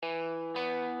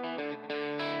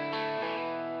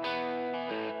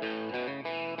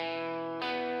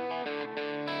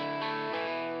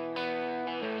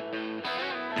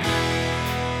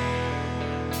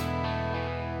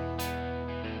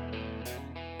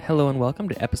Hello and welcome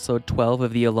to episode 12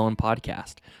 of the Alone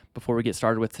podcast. Before we get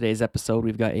started with today's episode,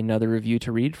 we've got another review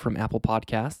to read from Apple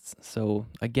Podcasts. So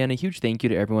again, a huge thank you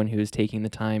to everyone who is taking the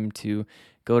time to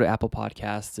go to Apple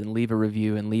Podcasts and leave a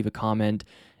review and leave a comment.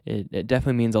 It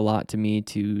definitely means a lot to me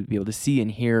to be able to see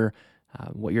and hear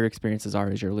what your experiences are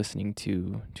as you're listening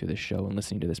to this show and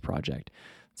listening to this project.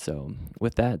 So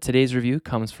with that, today's review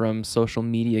comes from Social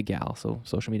Media Gal. So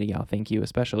Social Media Gal, thank you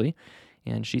especially.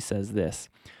 And she says this: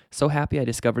 "So happy I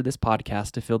discovered this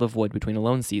podcast to fill the void between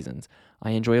Alone seasons.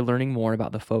 I enjoy learning more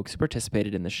about the folks who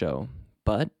participated in the show,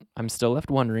 but I'm still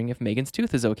left wondering if Megan's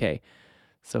tooth is okay."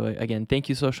 So again, thank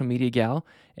you, Social Media Gal.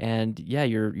 And yeah,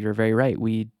 you're very right.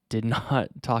 We did not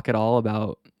talk at all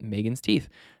about Megan's teeth.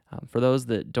 For those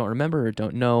that don't remember or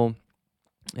don't know,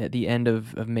 at the end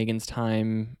of Megan's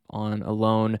time on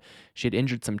Alone, she had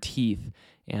injured some teeth,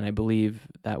 and I believe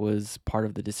that was part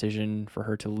of the decision for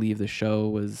her to leave the show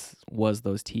was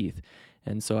those teeth.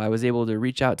 And so I was able to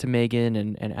reach out to Megan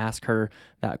and ask her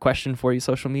that question for you,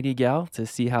 Social Media Gal, to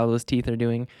see how those teeth are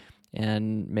doing.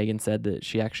 And Megan said that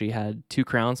she actually had 2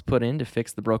 crowns put in to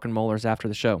fix the broken molars after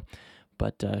the show,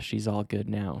 but she's all good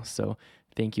now. So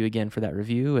thank you again for that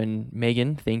review. And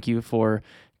Megan, thank you for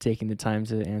taking the time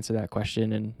to answer that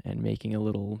question and making a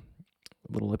little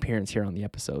appearance here on the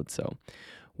episode. So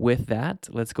with that,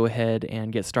 let's go ahead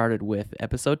and get started with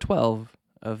episode 12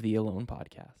 of the Alone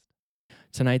podcast.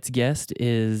 Tonight's guest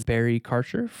is Barry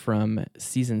Karcher from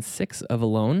season 6 of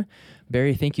Alone.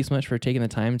 Barry, thank you so much for taking the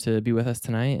time to be with us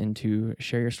tonight and to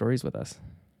share your stories with us.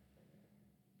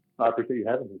 I appreciate you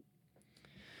having me.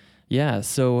 Yeah,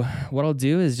 so what I'll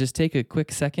do is just take a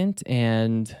quick second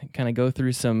and kind of go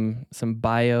through some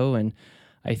bio, and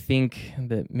I think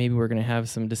that maybe we're going to have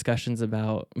some discussions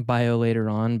about bio later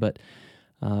on, but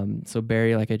so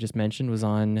Barry, like I just mentioned, was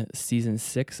on season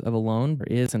 6 of Alone.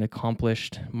 He is an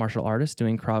accomplished martial artist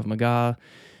doing Krav Maga.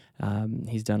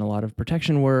 He's done a lot of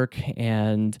protection work,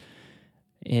 and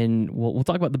we'll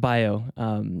talk about the bio.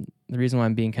 The reason why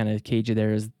I'm being kind of cagey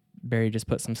there is Barry just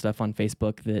put some stuff on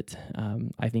Facebook that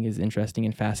I think is interesting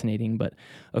and fascinating. But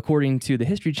according to the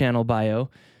History Channel bio,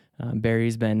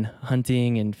 Barry's been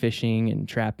hunting and fishing and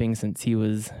trapping since he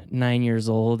was 9 years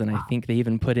old, and I think they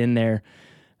even put in there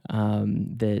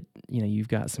that you've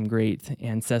got some great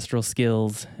ancestral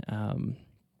skills.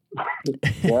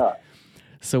 Yeah.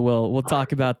 So we'll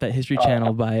talk about that History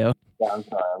Channel bio. Yeah, I'm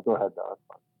sorry. Go ahead, though.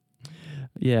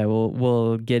 Yeah,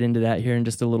 we'll get into that here in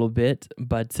just a little bit.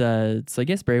 But so I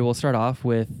guess, Barry, we'll start off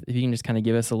with, if you can just kind of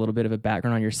give us a little bit of a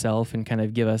background on yourself and kind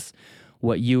of give us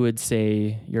what you would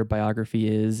say your biography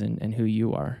is and who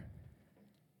you are.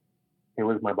 Okay,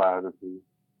 where's my biography?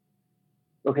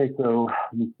 Okay, so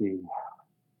let me see.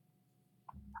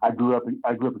 I grew up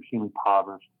extremely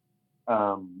impoverished.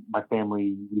 My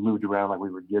family, we moved around like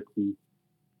we were gypsies.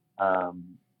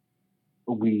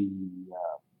 We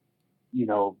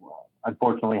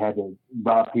unfortunately had to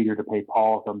rob Peter to pay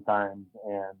Paul sometimes,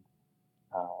 and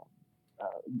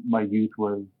my youth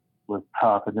was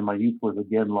tough, and then my youth was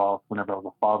again lost whenever I was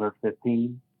a father of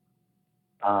 15.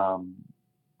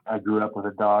 I grew up with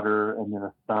a daughter and then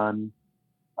a son.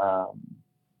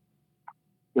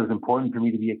 It was important for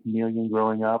me to be a chameleon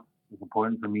growing up. It was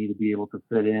important for me to be able to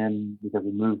fit in because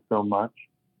we moved so much.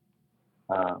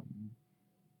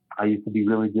 I used to be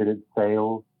really good at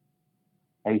sales.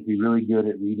 I used to be really good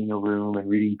at reading a room and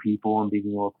reading people and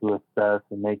being able to assess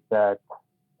and make that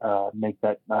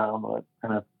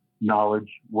kind of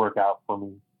knowledge work out for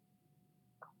me.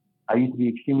 I used to be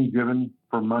extremely driven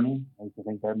for money. I used to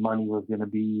think that money was going to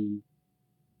be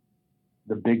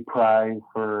the big prize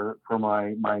for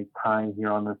my time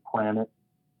here on this planet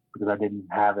because I didn't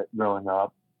have it growing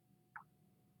up.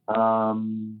 I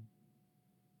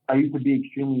used to be an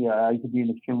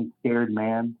extremely scared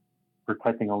man,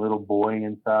 protecting a little boy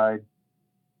inside.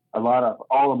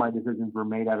 All of my decisions were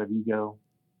made out of ego.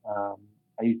 I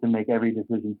used to make every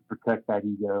decision to protect that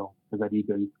ego because that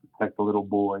ego used to protect the little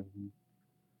boy.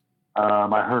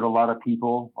 I hurt a lot of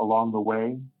people along the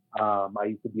way. I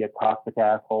used to be a toxic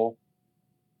asshole.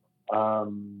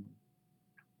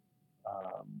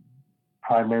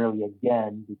 Primarily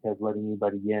again because letting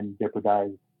anybody in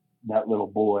jeopardized that little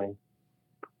boy.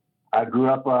 I grew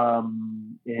up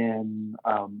in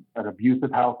an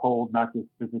abusive household, not just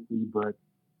physically, but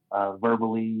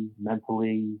verbally,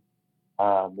 mentally.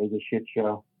 It was a shit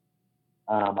show.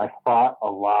 I fought a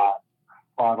lot,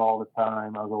 fought all the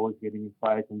time. I was always getting in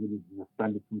fights and getting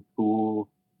suspended from school.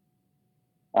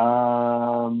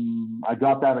 I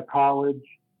dropped out of college,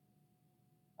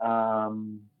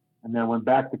 and then went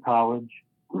back to college,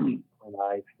 and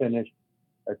I finished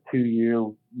a 2-year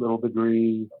little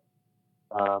degree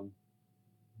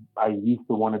I used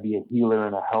to want to be a healer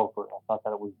and a helper. I thought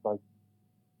that it was like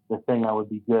the thing I would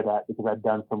be good at because I'd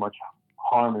done so much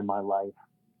harm in my life.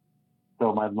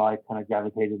 So my life kind of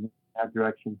gravitated in that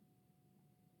direction.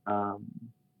 I'm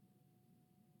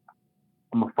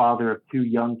a father of 2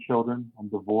 young children. I'm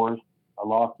divorced. I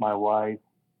lost my wife,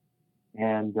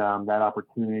 and that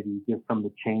opportunity, just from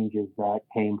the changes that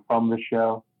came from the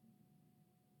show.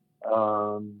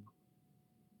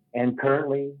 And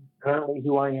currently,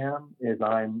 who I am is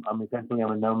I'm essentially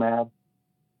I'm a nomad.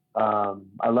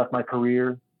 I left my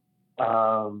career.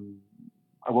 I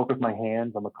work with my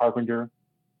hands. I'm a carpenter.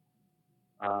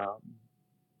 Um,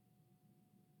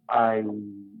 I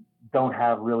don't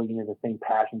have really any of the same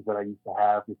passions that I used to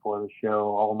have before the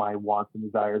show. All my wants and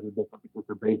desires are different because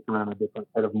they're based around a different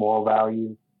set of moral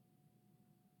values.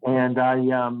 And I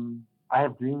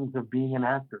have dreams of being an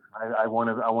actor. I want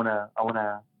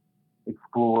to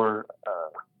explore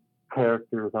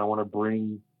characters. I want to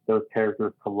bring those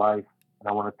characters to life, and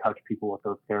I want to touch people with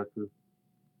those characters.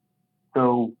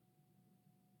 So,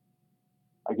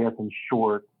 I guess in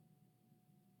short,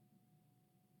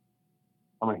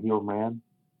 I'm a healed man.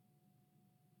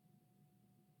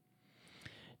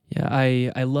 Yeah,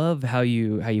 I love how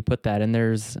you put that, and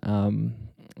there's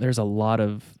a lot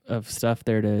of stuff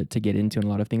there to get into, and a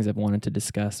lot of things I've wanted to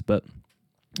discuss. But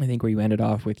I think where you ended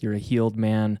off with you're a healed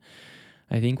man,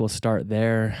 I think we'll start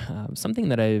there. Something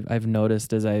that I've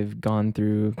noticed as I've gone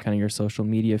through kind of your social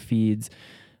media feeds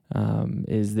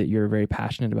is that you're very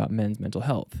passionate about men's mental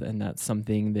health, and that's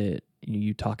something that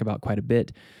you talk about quite a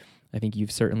bit. I think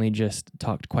you've certainly just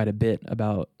talked quite a bit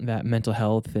about that mental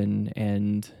health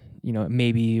and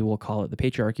maybe we'll call it the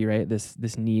patriarchy, right?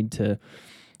 This need to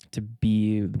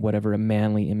be whatever a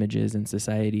manly image is in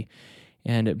society.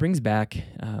 And it brings back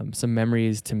some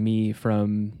memories to me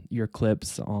from your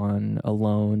clips on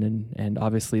Alone. And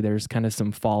obviously there's kind of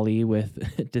some folly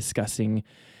with discussing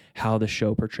how the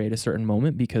show portrayed a certain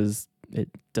moment because it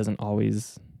doesn't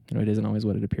always, it isn't always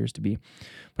what it appears to be.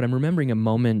 But I'm remembering a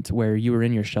moment where you were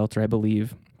in your shelter, I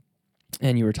believe,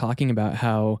 and you were talking about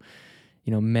how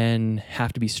men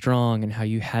have to be strong and how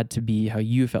you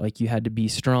felt like you had to be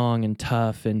strong and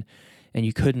tough and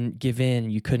you couldn't give in,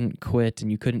 you couldn't quit,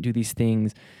 and you couldn't do these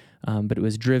things. But it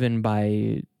was driven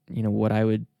by, what I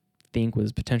would think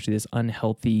was potentially this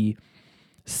unhealthy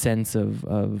sense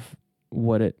of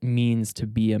what it means to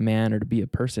be a man or to be a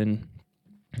person.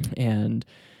 And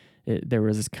there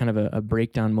was this kind of a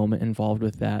breakdown moment involved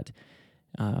with that.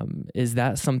 Is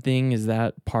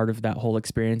that part of that whole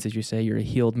experience? As you say, you're a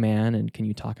healed man, and can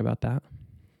you talk about that?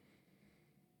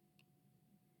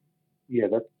 Yeah,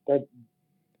 that's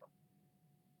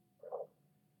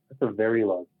a very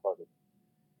large part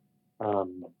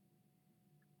of it.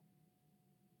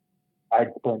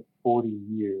 I'd spent 40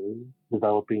 years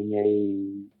developing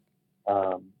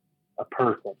a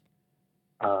person,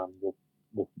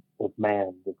 this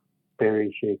man, this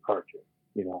Barry Shay Karcher,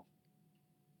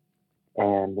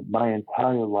 and my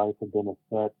entire life had been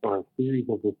a series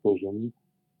of decisions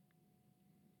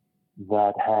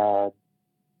that had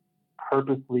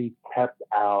purposely kept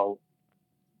out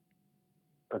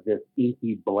of this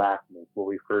inky blackness. We'll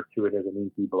refer to it as an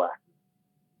inky blackness.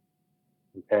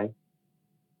 Okay?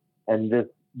 And this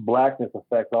blackness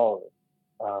affects all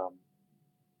of us.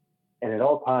 And at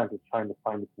all times, it's trying to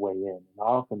find its way in. And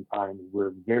oftentimes,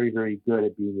 we're very, very good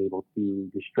at being able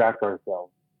to distract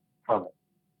ourselves from it.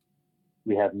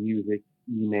 We have music,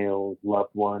 emails,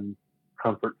 loved ones,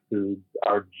 comfort foods,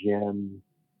 our gym.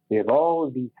 We have all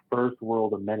of these first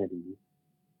world amenities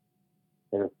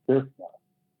that assist us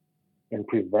in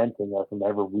preventing us from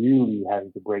ever really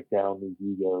having to break down these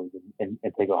egos and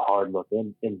take a hard look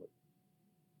inward.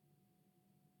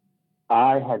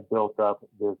 I had built up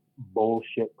this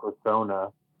bullshit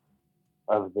persona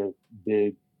of this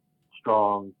big,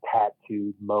 strong,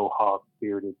 tattooed, mohawk,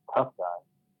 bearded, tough guy.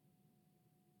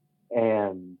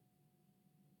 And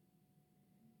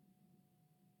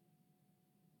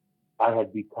I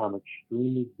had become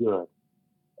extremely good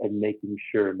at making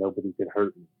sure nobody could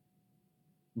hurt me.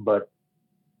 But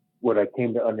what I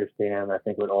came to understand, I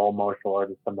think what all martial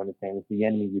artists come to understand, is the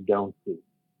enemy you don't see.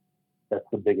 That's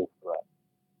the biggest threat.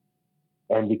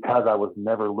 And because I was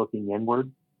never looking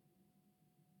inward,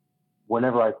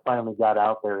 whenever I finally got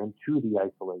out there into the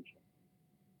isolation,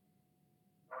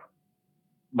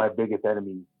 my biggest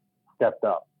enemy stepped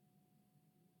up,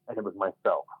 and it was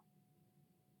myself.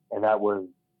 And that was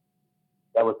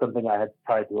something I had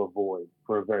tried to avoid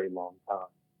for a very long time.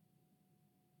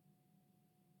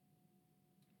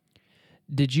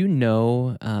 Did you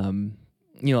know,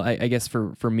 I guess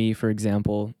for me, for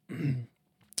example,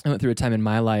 I went through a time in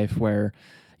my life where,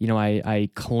 I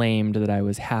claimed that I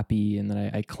was happy and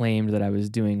that I claimed that I was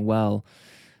doing well.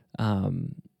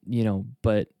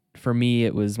 But for me,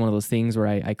 it was one of those things where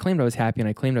I claimed I was happy and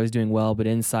I claimed I was doing well, but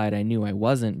inside I knew I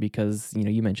wasn't because,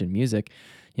 you mentioned music.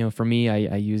 For me,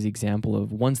 I use the example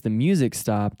of once the music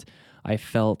stopped, I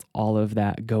felt all of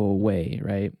that go away,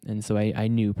 right? And so I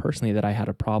knew personally that I had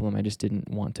a problem. I just didn't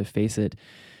want to face it.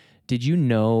 Did you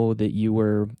know that you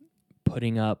were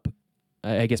putting up,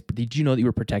 I guess, did you know that you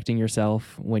were protecting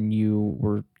yourself when you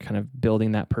were kind of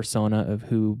building that persona of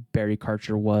who Barry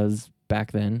Karcher was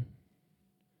back then?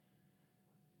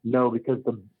 No, because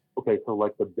so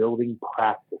like the building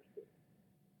practice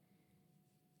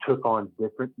took on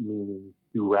different meanings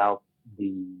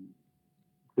the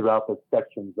throughout the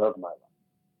sections of my life,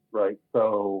 right?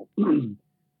 So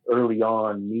early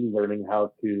on, me learning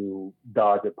how to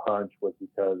dodge a punch was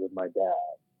because of my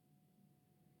dad.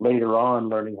 Later on,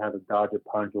 learning how to dodge a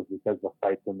punch was because of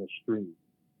fights in the street.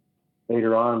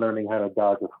 Later on, learning how to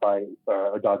dodge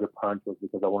a punch was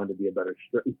because I wanted to be a better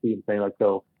street. You see what I'm saying? Like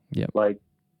so, Yep. like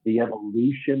the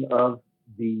evolution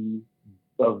the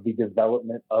of the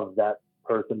development of that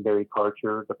person, Barry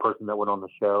Karcher, the person that went on the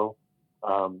show.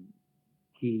 Um,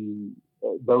 he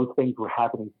those things were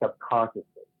happening subconsciously,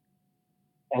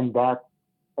 and that's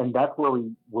where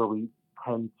we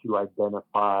tend to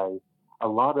identify a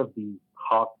lot of these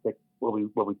toxic what we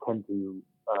tend to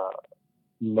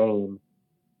name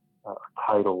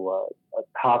title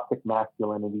toxic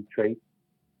masculinity traits.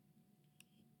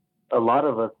 A lot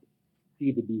of us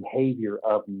see the behavior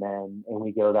of men and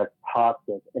we go, that's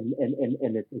toxic. And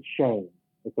it's a shame.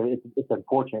 It's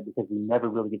unfortunate because we never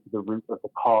really get to the root of the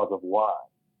cause of why.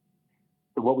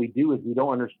 So what we do is we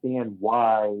don't understand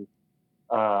why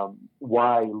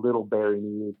little Barry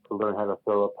needed to learn how to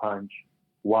throw a punch,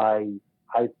 why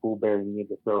high school Barry needed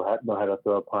to know how to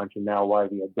throw a punch, and now why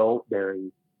the adult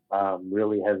Barry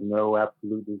really has no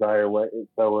absolute desire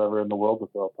whatsoever in the world to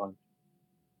throw a punch.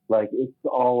 Like it's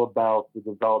all about the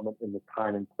development in the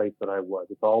time and place that I was.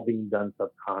 It's all being done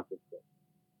subconsciously.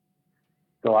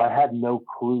 So I had no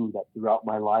clue that throughout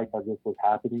my life as this was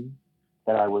happening,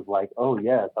 that I was like, oh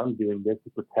yes, I'm doing this to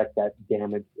protect that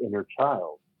damaged inner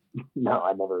child. No,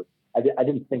 I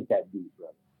didn't think that deep,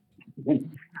 brother.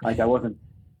 Like I wasn't,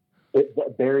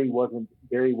 Barry wasn't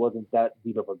that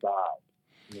deep of a guy.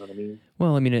 You know what I mean?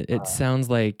 Well, I mean, it sounds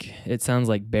like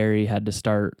Barry had to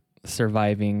start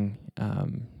surviving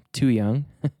too young,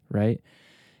 right?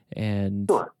 And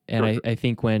Sure. I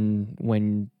think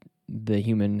when the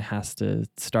human has to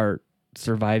start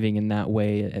surviving in that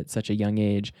way at such a young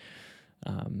age,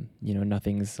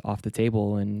 nothing's off the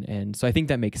table, and so I think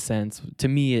that makes sense to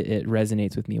me. It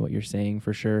resonates with me what you're saying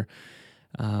for sure.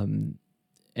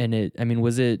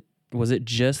 Was it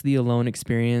just the Alone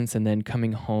experience and then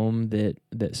coming home that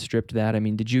stripped that? I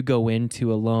mean, did you go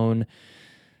into Alone,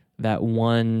 that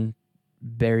one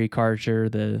Barry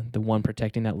Karcher, the one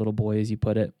protecting that little boy, as you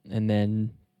put it, and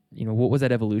then what was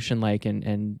that evolution like?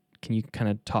 And can you kind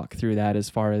of talk through that as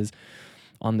far as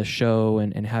on the show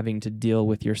and having to deal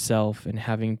with yourself and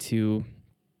having to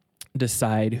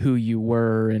decide who you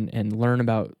were and learn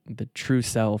about the true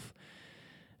self,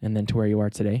 and then to where you are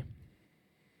today?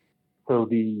 So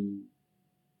the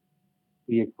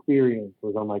experience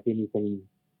was unlike anything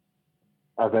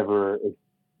I've ever,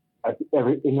 unlike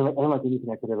anything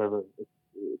I could have ever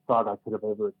thought I could have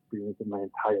ever experienced in my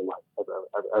entire life,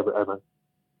 ever.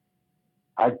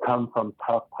 I've come from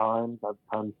tough times. I've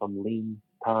come from lean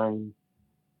times.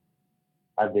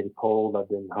 I've been cold. I've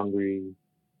been hungry.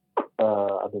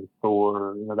 I've been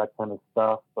sore. That kind of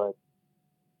stuff. But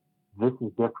this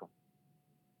is different.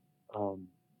 Um,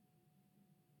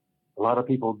 a lot of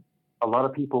people, a lot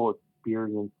of people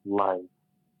experience life.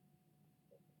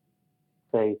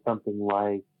 Say something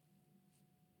like,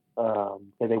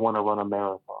 say they want to run a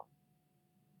marathon.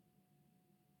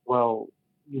 Well,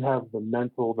 you have the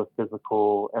mental, the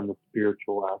physical, and the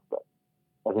spiritual aspect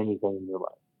of anything in your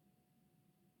life.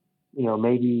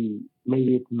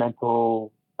 Maybe it's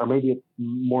mental, or maybe it's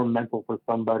more mental for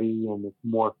somebody and it's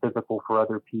more physical for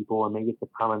other people, and maybe it's a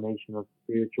combination of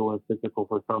spiritual and physical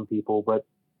for some people. But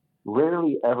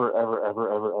rarely, ever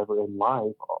in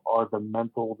life are the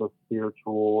mental, the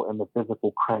spiritual, and the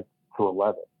physical cranked to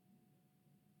 11.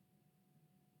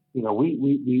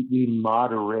 We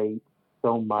moderate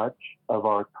so much of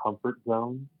our comfort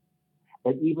zone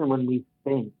that even when we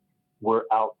think we're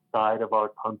outside of our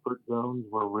comfort zones,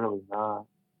 we're really not.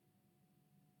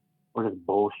 We're just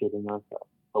bullshitting ourselves,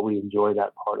 but we enjoy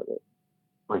that part of it.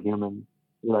 We're human.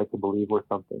 We like to believe we're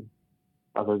something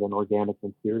other than organic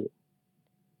and serious.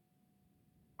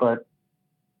 But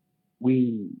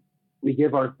we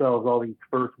give ourselves all these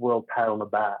first world pat on the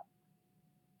back,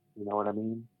 You know what I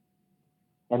mean?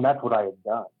 And that's what I had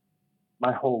done.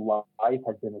 My whole life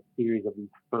had been a series of these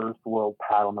first world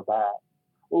pat on the back.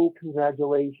 Oh,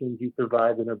 congratulations, you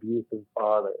survived an abusive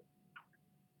father.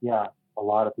 Yeah, a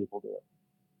lot of people do.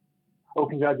 Oh,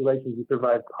 congratulations, you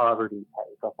survived poverty. Pat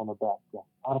yourself on the back. Yeah,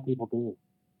 a lot of people do.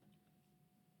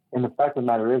 And the fact of the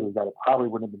matter is that it probably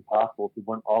wouldn't have been possible if we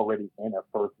weren't already in a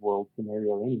first world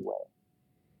scenario anyway.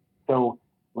 So,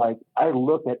 like, I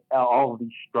look at all of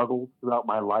these struggles throughout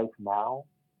my life now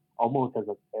almost as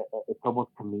it's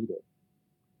almost comedic,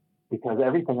 because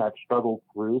everything I've struggled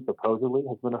through supposedly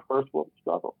has been a first world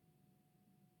struggle.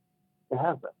 It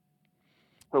has been.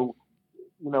 So,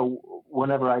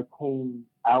 whenever I came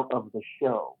out of the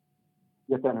show,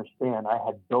 you have to understand I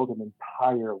had built an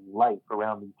entire life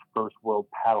around these first world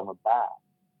pat on the back.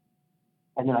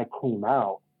 And then I came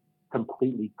out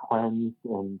completely cleansed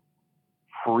and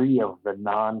free of the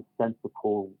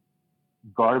nonsensical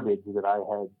garbage that I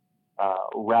had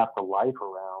wrapped a life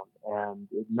around, and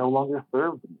it no longer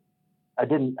served me.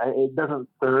 It doesn't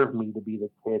serve me to be the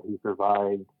kid who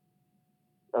survived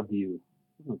abuse.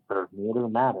 It doesn't serve me. It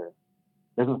doesn't matter.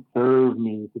 It doesn't serve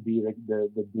me to be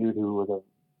the dude who was a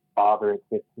father at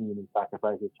 15 and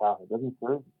sacrificed his child. It doesn't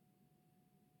serve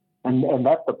me. And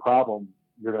that's the problem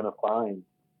you're going to find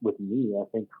with me, I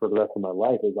think, for the rest of my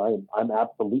life, is I'm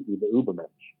absolutely the Ubermensch.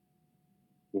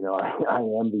 I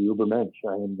am the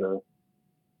Ubermensch.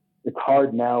 It's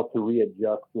hard now to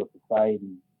readjust to a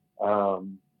society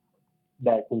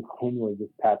that continually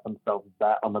just pats themselves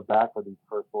back on the back for these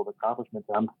first world accomplishments.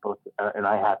 And I'm supposed to, and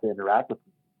I have to interact with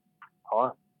them. It's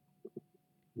hard.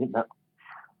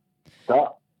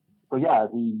 Stuff. So yeah,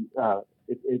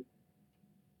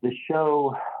 the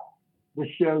show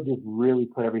just really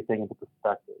put everything into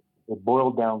perspective. It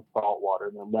boiled down salt water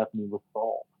and it left me with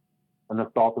salt. And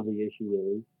the salt of the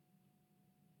issue is,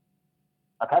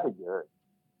 I've had it good.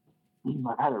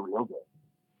 I've had it real good.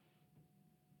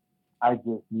 I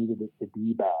just needed it to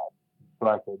be bad so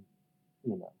I could,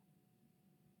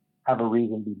 have a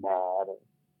reason to be mad and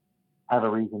have a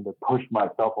reason to push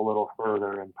myself a little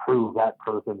further and prove that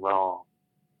person wrong.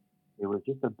 It was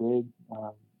just a big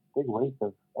waste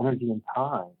of energy and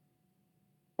time.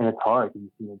 And it's hard because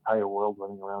you see the entire world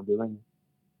running around doing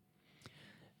it.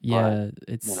 Yeah,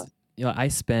 but, it's, I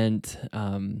spent,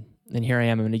 and here I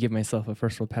am, I'm going to give myself a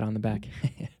first world pat on the back.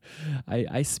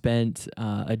 I spent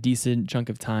a decent chunk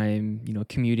of time,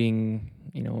 commuting,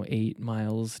 8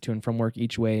 miles to and from work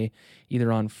each way,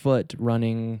 either on foot,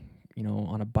 running,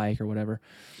 on a bike or whatever.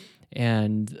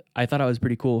 And I thought I was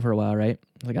pretty cool for a while, right?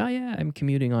 I was like, oh yeah, I'm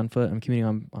commuting on foot, I'm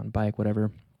commuting on bike,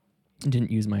 whatever.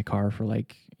 Didn't use my car for a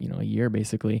year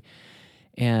basically.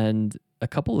 And a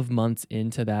couple of months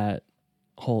into that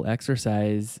whole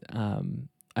exercise,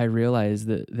 I realized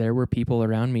that there were people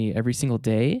around me every single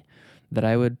day that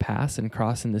I would pass and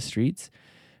cross in the streets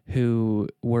who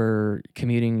were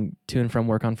commuting to and from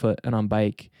work on foot and on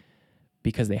bike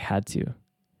because they had to.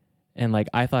 And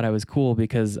I thought I was cool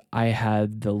because I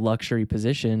had the luxury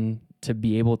position to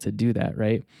be able to do that,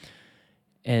 right?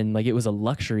 And it was a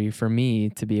luxury for me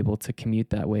to be able to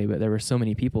commute that way. But there were so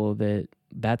many people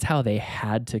that's how they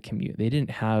had to commute. They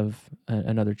didn't have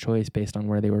another choice based on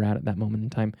where they were at that moment in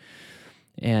time.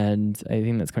 And I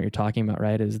think that's what you're talking about,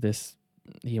 right? Is this,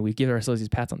 we give ourselves these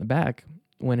pats on the back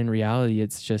when in reality,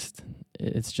 it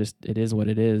is what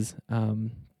it is.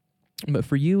 But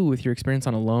for you, with your experience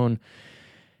on Alone,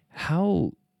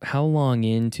 how long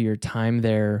into your time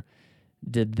there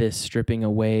did this stripping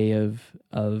away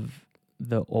of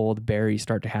the old Barry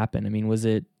start to happen? I mean,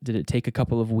 did it take a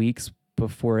couple of weeks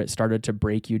before it started to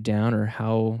break you down, or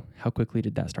how quickly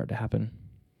did that start to happen?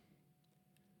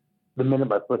 The minute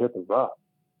my foot hit the rock.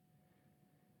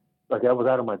 I was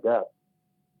out of my depth.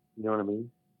 You know what I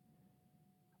mean?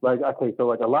 Okay,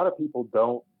 so a lot of people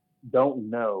don't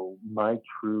know my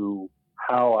true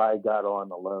how I got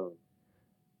on Alone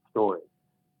story.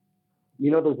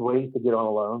 There's ways to get on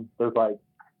Alone. There's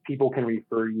people can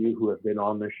refer you who have been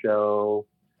on the show.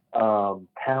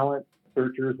 Talent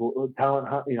searchers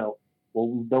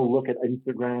they'll look at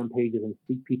Instagram pages and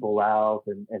seek people out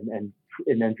and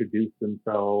introduce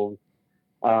themselves.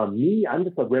 Me, I'm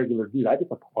just a regular dude. I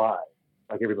just apply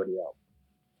like everybody else.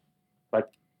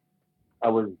 I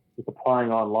was just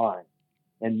applying online.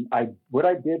 And what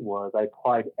I did was I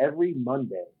applied every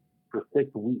Monday for 6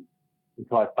 weeks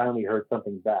until I finally heard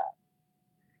something back.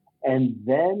 And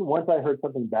then once I heard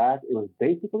something back, it was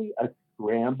basically a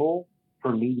scramble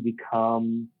for me to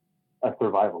become a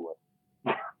survivalist.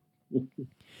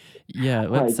 Yeah,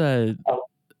 let's so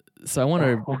I want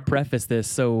to preface this.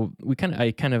 So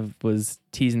I kind of was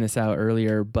teasing this out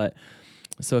earlier, but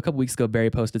So a couple weeks ago, Barry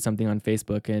posted something on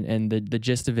Facebook, and the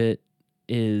gist of it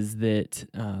is that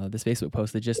this Facebook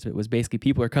post, the gist of it was basically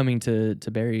people are coming to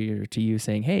Barry or to you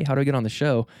saying, "Hey, how do I get on the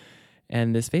show?"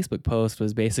 And this Facebook post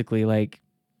was basically like,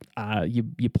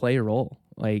 you play a role,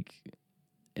 like,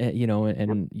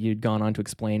 and you'd gone on to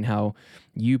explain how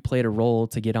you played a role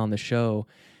to get on the show,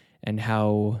 and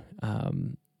how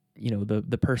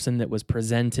the person that was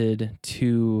presented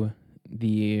to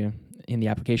in the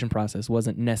application process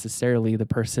wasn't necessarily the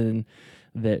person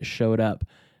that showed up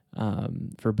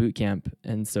for boot camp.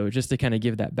 And so just to kind of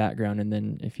give that background, and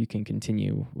then if you can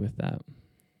continue with that.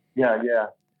 Yeah.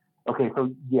 Okay.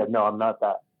 So no, I'm not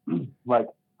that. Like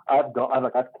I've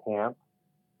camped,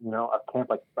 I've camped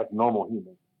like normal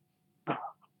humans.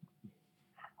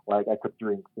 Like I took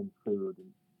drinks and food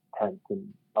and tents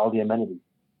and all the amenities.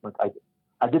 Like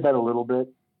I did that a little bit.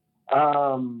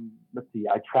 Let's see.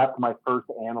 I trapped my first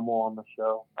animal on the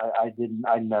show.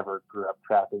 I never grew up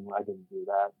trapping. I didn't do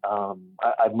that.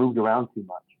 I moved around too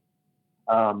much.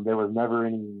 There was never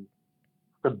any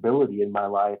stability in my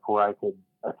life where I could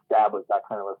establish that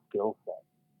kind of a skill set.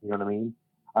 You know what I mean?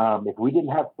 If we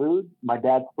didn't have food, my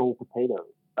dad stole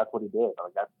potatoes. That's what he did.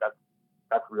 Like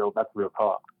that's real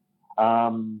talk.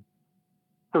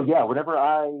 So yeah, whenever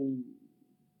I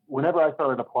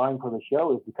started applying for the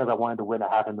show, is because I wanted to win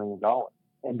 $500,000,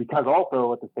 and because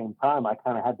also at the same time I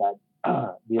kind of had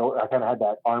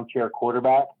that armchair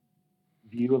quarterback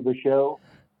view of the show,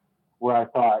 where I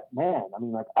thought, man, I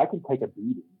mean, like I can take a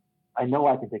beating. I know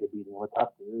I can take a beating. I'm a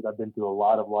tough dude. I've been through a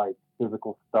lot of like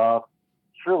physical stuff.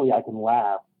 Surely I can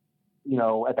laugh.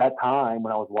 At that time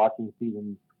when I was watching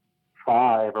season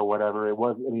 5 or whatever, there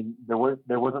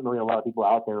wasn't really a lot of people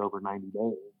out there over 90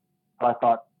 days. So I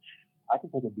thought, I can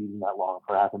take a beating that long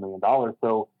for $500,000.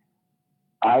 So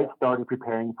I started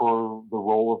preparing for the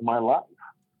role of my life.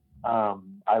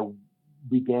 I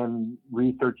began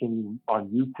researching on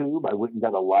YouTube. I went and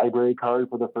got a library card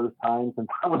for the first time since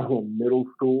I was in middle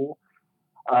school.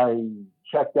 I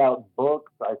checked out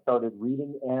books. I started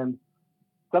reading, and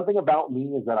something about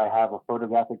me is that I have a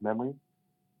photographic memory.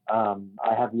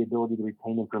 I have the ability to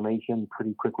retain information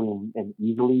pretty quickly and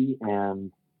easily,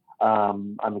 and I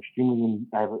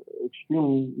have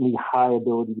extremely high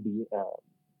ability to be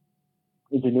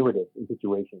ingenuitive in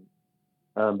situations,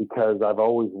 because I've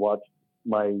always watched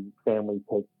my family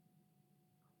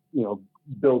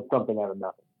build something out of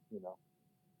nothing.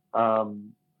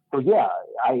 So yeah,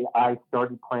 I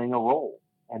started playing a role,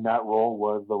 and that role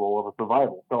was the role of a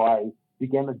survival. So I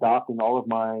began adopting all of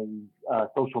my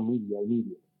social media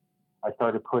immediately. I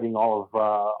started putting all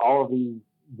of these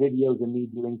videos of me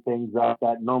doing things up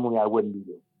that normally I wouldn't be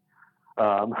doing.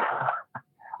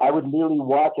 I would literally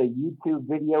watch a YouTube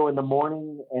video in the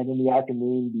morning, and in the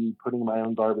afternoon be putting my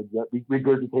own garbage up,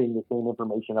 regurgitating the same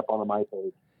information up onto my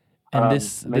page. And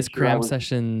this cram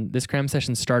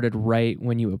session started right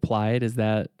when you applied. Is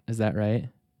that right?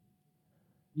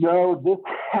 No, this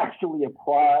actually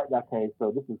applied. Okay,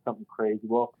 so this is something crazy.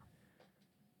 Well,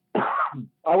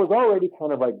 I was already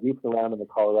kind of like goofing around in the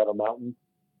Colorado mountains,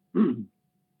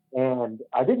 and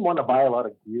I didn't want to buy a lot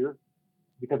of gear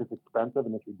because it's expensive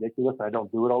and it's ridiculous, and I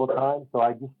don't do it all the time. So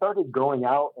I just started going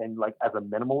out and, like, as a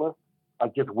minimalist,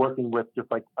 like just working with just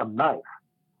like a knife.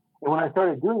 And when I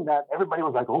started doing that, everybody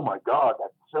was like, "Oh my God,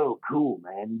 that's so cool,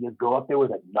 man. You just go up there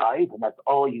with a knife and that's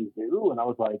all you do?" And I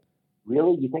was like,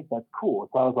 "Really? You think that's cool?"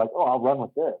 So I was like, "Oh, I'll run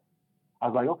with this." I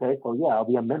was like, "Okay, so yeah, I'll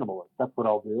be a minimalist. That's what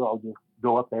I'll do. I'll just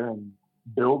go up there and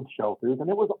build shelters."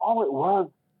 And it was all it was.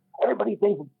 Everybody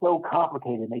thinks it's so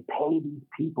complicated. They pay these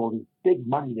people this big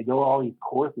money to go all these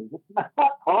courses. It's not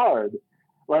hard.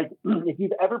 Like, if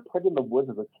you've ever played in the woods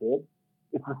as a kid,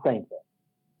 it's the same thing.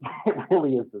 It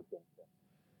really is the same thing.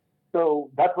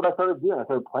 So that's what I started doing. I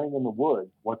started playing in the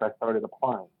woods once I started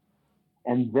applying.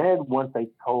 And then once I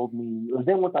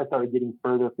started getting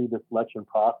further through the selection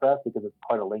process, because it's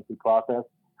quite a lengthy process,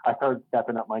 I started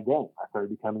stepping up my game. I started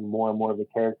becoming more and more of the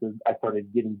characters. I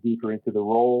started getting deeper into the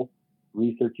role,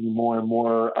 researching more and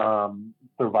more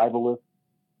survivalists.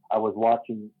 I was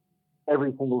watching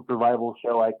every single survival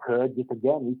show I could, just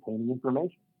again, retaining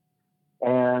information.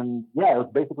 And yeah, it was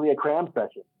basically a cram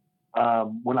session.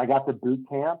 When I got to boot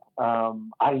camp,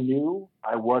 I knew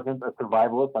I wasn't a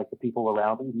survivalist like the people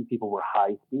around me. These people were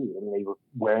high speed. I mean, they were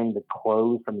wearing the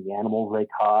clothes from the animals they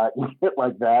caught and shit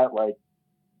like that. Like,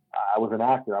 I was an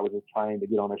actor. I was just trying to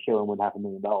get on a show and win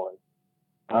 $500,000.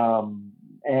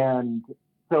 And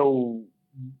so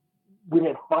when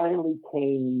it finally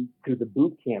came to the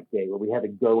boot camp day where we had to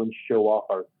go and show off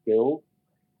our skills,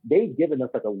 they'd given us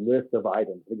like a list of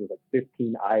items. I think it was like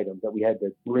 15 items that we had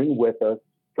to bring with us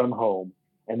from home.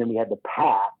 And then we had to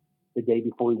pack the day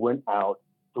before we went out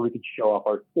so we could show off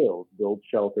our skills, build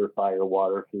shelter, fire,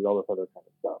 water, food, all this other kind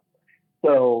of stuff.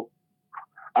 So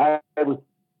I was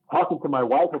talking to my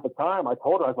wife at the time. I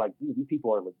told her, I was like, dude, these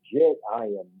people are legit. I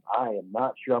am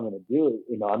not sure I'm going to do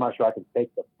it. I'm not sure I can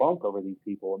take the funk over these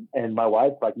people. And my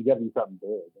wife's like, you got to do something big.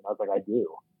 And I was like, I do.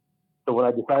 So what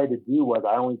I decided to do was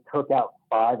I only took out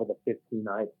 5 of the 15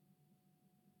 items.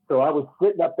 So I was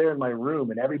sitting up there in my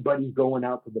room, and everybody's going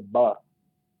out to the bus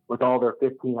with all their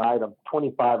 15 items,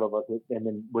 25 of us, and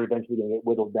then we're eventually going to get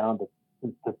whittled down to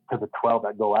the 12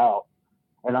 that go out.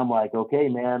 And I'm like, okay,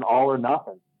 man, all or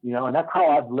nothing, and that's how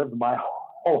I've lived my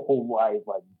whole life,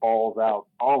 like balls out,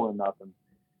 all or nothing.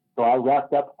 So I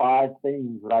wrapped up 5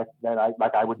 things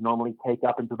that I would normally take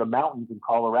up into the mountains in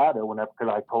Colorado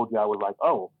because I told you I was like,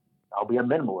 oh, I'll be a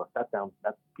minimalist. That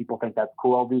people think that's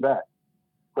cool. I'll do that.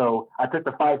 So I took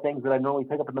the 5 things that I normally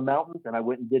take up in the mountains, and I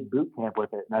went and did boot camp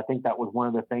with it. And I think that was one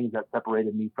of the things that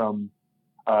separated me from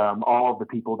all of the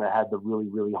people that had the really,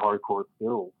 really hardcore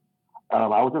skills. I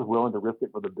was just willing to risk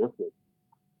it for the biscuit.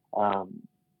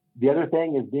 The other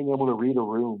thing is being able to read a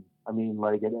room. I mean,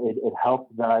 like it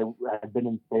helped that I had been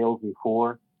in sales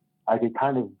before. I could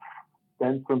kind of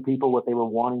sense from people what they were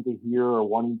wanting to hear or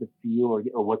wanting to feel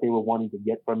or what they were wanting to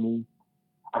get from me.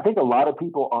 I think a lot of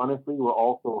people, honestly, were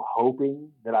also hoping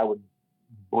that I would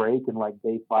break in like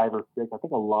day 5 or 6. I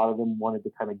think a lot of them wanted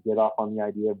to kind of get off on the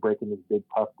idea of breaking this big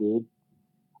tough dude.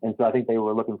 And so I think they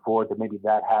were looking forward to maybe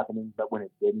that happening, but when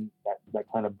it didn't, that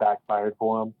kind of backfired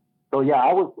for them. So yeah,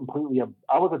 I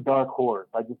was a dark horse.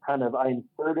 I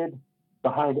inserted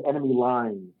behind enemy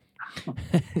lines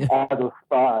as a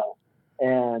spy.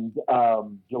 And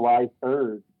July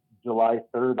 3rd,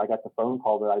 I got the phone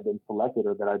call that I'd been selected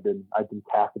or that I'd been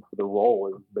casted for the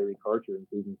role as Barry Karcher in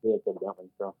season 6, evidently.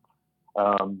 So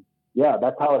yeah,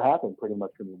 that's how it happened pretty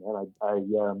much for me, man.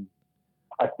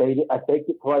 I faked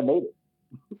it till I made it.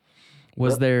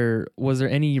 Was there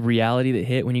any reality that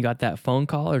hit when you got that phone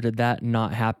call, or did that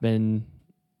not happen?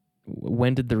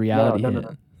 When did the reality hit?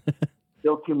 No.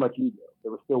 Still too much ego.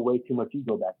 There was still way too much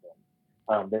ego back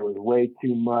then. There was way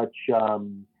too much.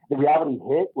 The reality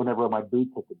hit whenever my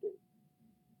boots hit the boot.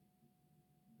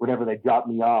 Whenever they dropped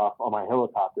me off on my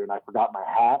helicopter and I forgot my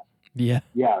hat. Yeah.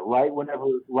 Yeah. Right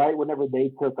whenever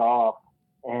they took off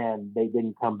and they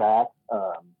didn't come back.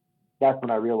 That's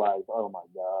when I realized, oh my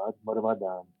God, what have I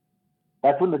done?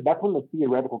 That's when the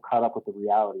theoretical caught up with the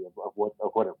reality of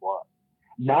what it was.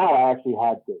 Now I actually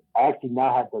had to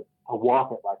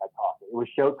walk it like I talked it. It was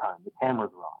showtime. The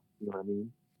cameras were on. You know what I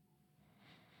mean?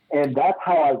 And that's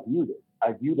how I viewed it.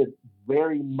 I viewed it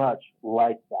very much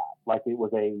like that. Like it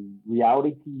was a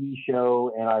reality TV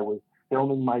show and I was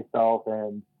filming myself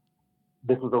and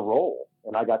this was a role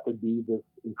and I got to be this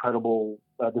incredible,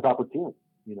 this opportunity,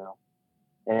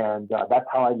 and that's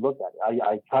how I looked at it.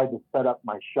 I tried to set up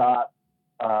my shot,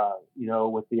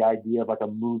 with the idea of like a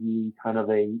movie, kind of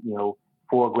a,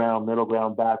 foreground, middle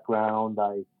ground, background.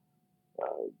 I,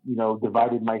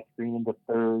 divided my screen into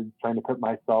thirds, trying to put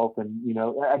myself and,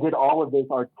 I did all of these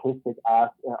artistic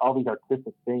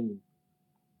things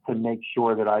to make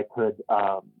sure that I could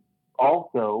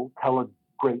also tell a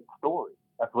great story.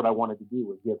 That's what I wanted to do,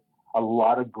 was give a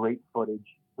lot of great footage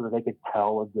so that they could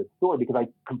tell a good story, because I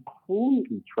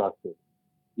completely trusted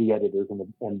the editors and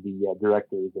the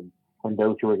directors and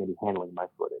those who were going to be handling my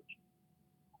footage.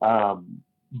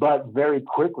 But very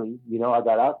quickly, I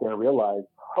got out there and realized,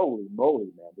 holy moly,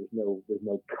 man, there's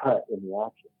no cut in the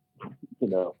action.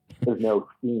 There's no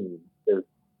scene.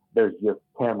 There's just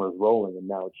cameras rolling, and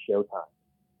now it's showtime.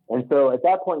 And so at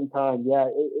that point in time, yeah,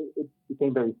 it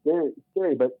became very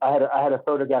scary. But I had a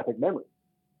photographic memory.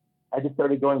 I just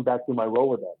started going back through my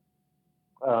Rolodex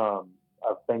of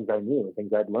things I knew and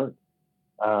things I'd learned.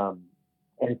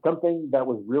 And something that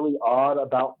was really odd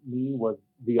about me was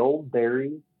the old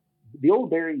Barry. The old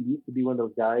Barry used to be one of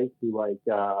those guys who, like,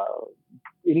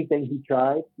 anything he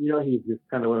tried, he was just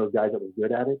kind of one of those guys that was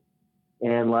good at it.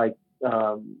 And, like,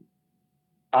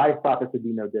 I thought this would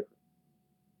be no different.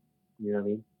 You know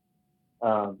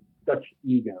what I mean? Such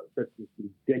ego, such this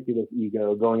ridiculous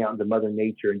ego, going out into Mother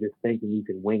Nature and just thinking you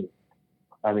can wing it.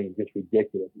 I mean, just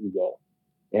ridiculous ego.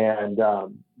 And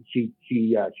she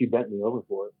bent me over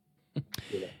for it.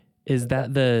 Is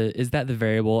that the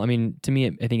variable? I mean, to me,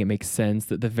 I think it makes sense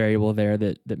that the variable there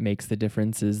that makes the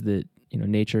difference is that,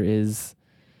 nature is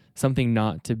something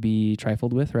not to be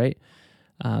trifled with, right?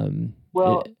 It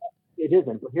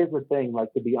isn't. But here's the thing,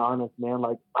 like, to be honest, man,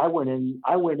 like I went in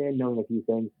knowing a few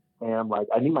things, and like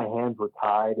I knew my hands were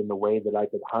tied in the way that I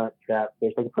could hunt, trap,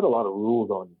 fish. I could put a lot of rules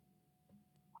on you.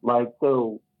 Like,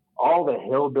 so all the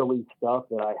hillbilly stuff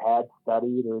that I had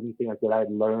studied or anything like that I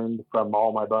had learned from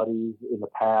all my buddies in the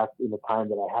past, in the time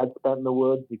that I had spent in the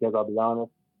woods, because I'll be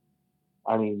honest,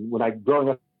 I mean, growing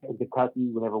up in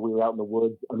Kentucky, whenever we were out in the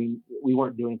woods, I mean, we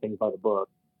weren't doing things by the book.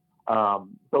 So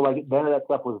like none of that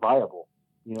stuff was viable.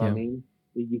 You know what I mean?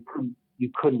 You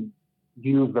couldn't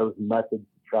use those methods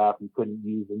to trap. You couldn't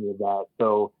use any of that.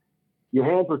 So your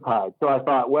hands were tied. So I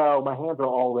thought, well, my hands are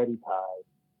already tied.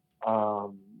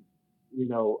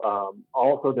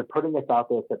 Also they're putting us out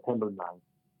there September 9th.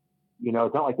 You know,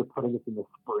 it's not like they're putting us in the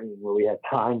spring where we had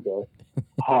time to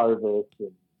harvest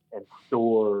and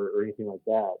store or anything like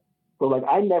that. So like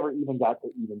I never even got to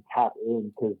even tap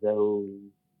into those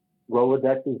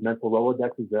mental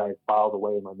Rolodexes that I filed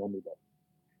away in my memory bank.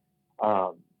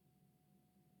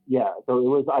 So it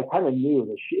was, I kind of knew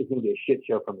that it's going to be a shit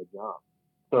show from the jump.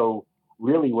 So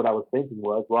really what I was thinking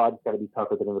was, well, I just got to be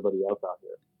tougher than everybody else out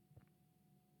there.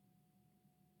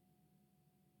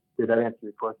 Did that answer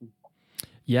your question?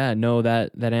 Yeah, no,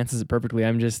 that answers it perfectly.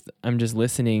 I'm just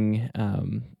listening,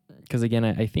 because again,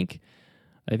 I think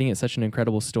it's such an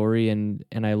incredible story, and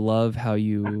I love how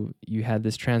you had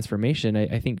this transformation.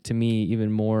 I think to me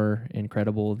even more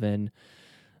incredible than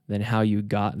how you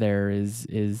got there is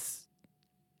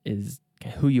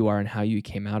who you are and how you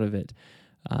came out of it.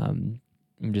 I'm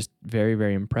just very,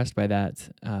 very impressed by that.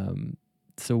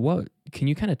 So what can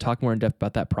you kind of talk more in depth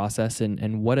about that process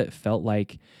and what it felt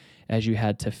like as you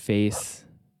had to face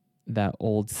that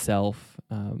old self?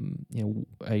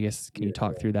 I guess, can you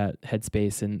talk through that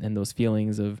headspace and those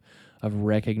feelings of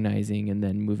recognizing and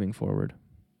then moving forward?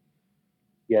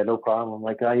 Yeah, no problem.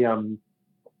 Like I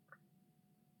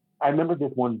remember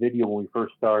this one video when we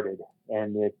first started,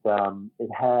 and it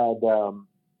had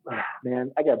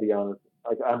man, I gotta be honest,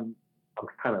 like I'm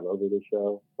kind of over this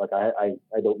show. Like I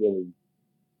don't really,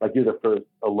 like, you're the first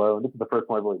alone. This is the first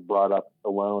one I've really brought up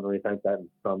alone or anything like that in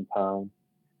some time.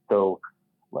 So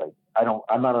like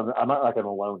I'm not like an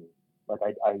alone. Like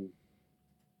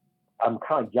I'm kind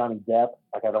of like Johnny Depp.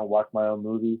 Like I don't watch my own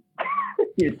movies.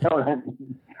 You know what I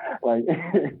mean? Like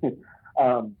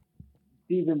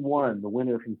season 1, the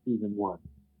winner from season 1.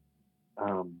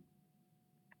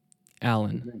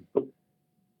 Alan.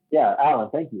 Yeah, Alan.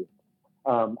 Thank you.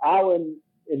 Alan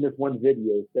in this one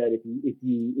video said,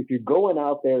 if you're going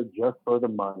out there just for the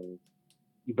money,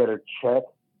 you better check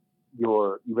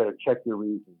your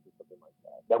reasons or something like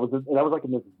that. That was like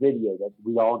in this video that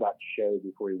we all got showed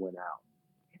before he went out,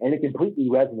 and it completely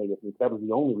resonated with me because that was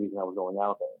the only reason I was going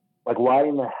out there. Like, why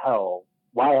in the hell?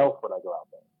 Why else would I go out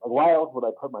there? Like, why else would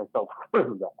I put myself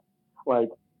through that? Like,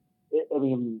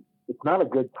 it's not a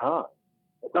good time.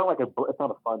 It's not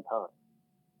a fun time.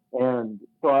 And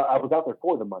so I was out there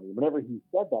for the money. Whenever he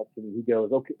said that to me, he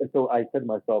goes, okay. So I said to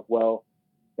myself, well,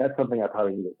 that's something I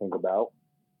probably need to think about.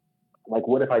 Like,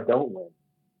 what if I don't win?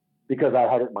 Because I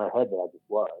had it in my head that I just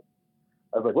was.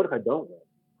 I was like, what if I don't win?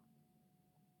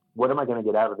 What am I going to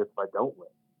get out of this if I don't win?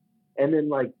 And then,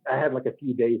 like, I had like a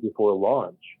few days before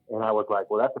launch, and I was like,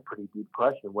 well, that's a pretty deep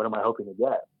question. What am I hoping to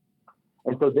get?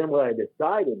 And so then what I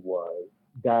decided was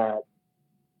that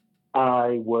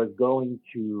I was going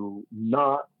to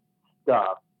not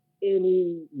stop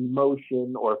any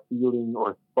emotion or feeling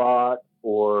or thought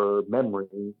or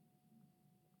memory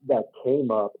that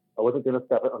came up. I wasn't going to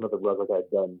step it under the rug like I'd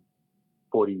done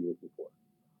 40 years before.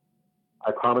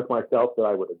 I promised myself that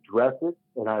I would address it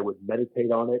and I would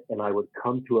meditate on it and I would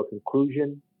come to a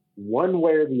conclusion one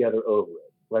way or the other over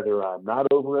it. Whether I'm not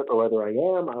over it or whether I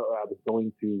am, I was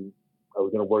going to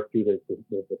work through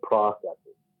the processes.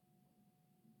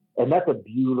 And that's a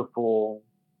beautiful,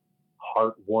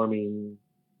 heartwarming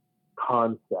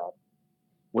concept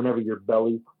whenever your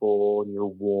belly's full and you're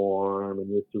warm and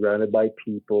you're surrounded by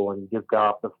people and you just got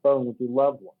off the phone with your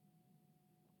loved one.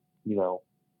 You know,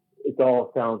 it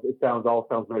sounds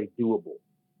very doable.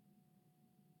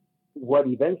 What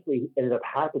eventually ended up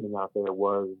happening out there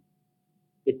was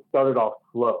it started off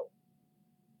slow.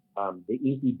 The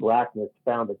inky blackness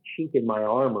found a chink in my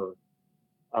armor,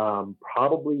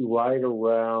 probably right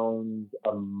around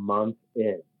a month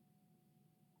in.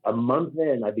 A month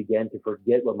in, I began to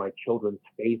forget what my children's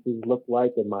faces looked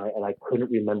like, and I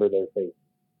couldn't remember their faces.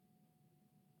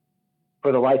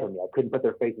 For the life of me, I couldn't put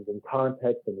their faces in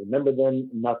context and remember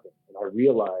them, nothing. And I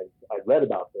realized, I read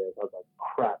about this, I was like,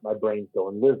 crap, my brain's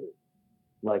going lizard.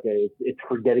 Like, it's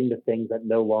forgetting the things that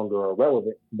no longer are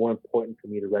relevant. It's more important for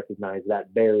me to recognize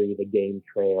that berry, the game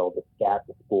trail, the scat,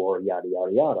 the spore, yada,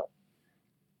 yada, yada.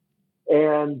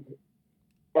 And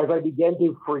as I began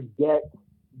to forget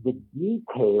the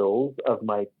details of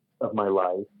my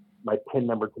life, my PIN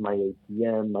number to my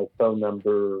ATM, my phone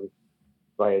number,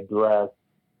 my address,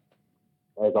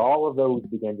 As all of those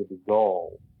began to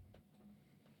dissolve,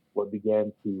 what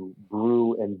began to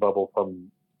brew and bubble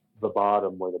from the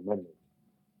bottom were the memories.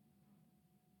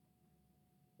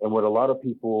 And what a lot of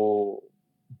people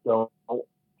don't,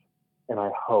 and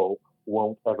I hope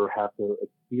won't ever have to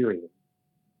experience,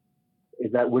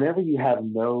 is that whenever you have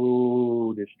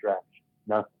no distraction,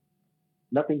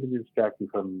 nothing to distract you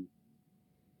from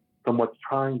what's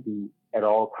trying to at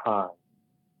all times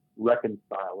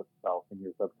reconcile itself in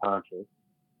your subconscious,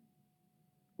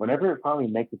 whenever it finally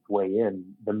makes its way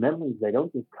in, the memories, they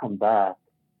don't just come back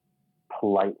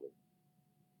politely.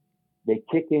 They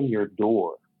kick in your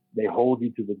door. They hold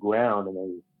you to the ground and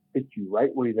they fit you right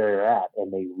where they're at,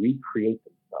 and they recreate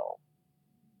themselves.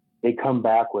 They come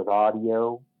back with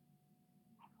audio,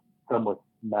 some with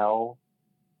smell.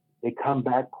 They come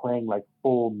back playing like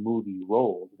full movie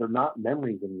roles. They're not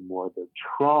memories anymore. They're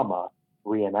trauma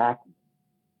reenactments.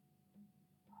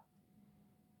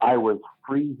 I was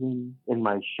freezing in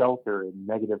my shelter in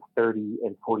negative 30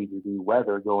 and 40-degree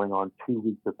weather, going on 2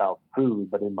 weeks without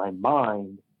food. But in my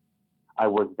mind, I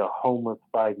was the homeless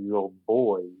 5-year-old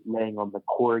boy laying on the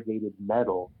corrugated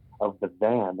metal of the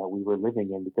van that we were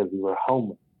living in because we were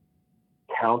homeless,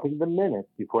 counting the minutes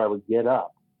before I would get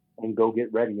up and go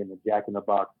get ready in the Jack in the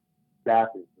Box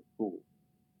bathroom for school.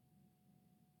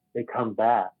 They come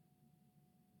back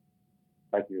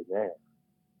like you're there.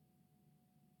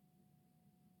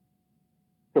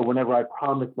 So whenever I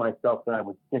promised myself that I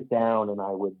would sit down and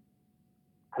I would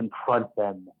confront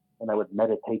them and I would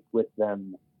meditate with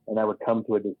them and I would come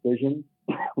to a decision,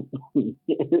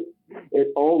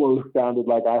 it almost sounded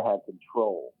like I had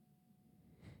control.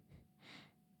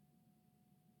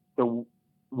 So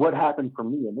what happened for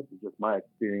me, and this is just my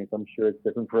experience, I'm sure it's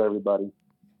different for everybody,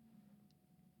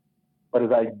 but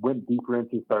as I went deeper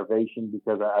into starvation,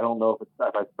 because I don't know if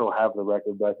I still have the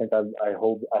record, but I think I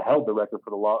held the record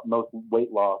for the most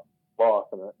weight loss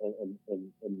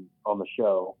in on the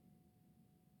show.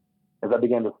 As I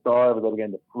began to starve, as I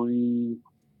began to freeze,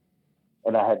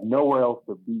 and I had nowhere else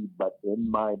to be but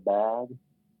in my bag,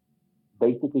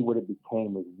 basically what it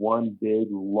became was one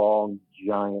big, long,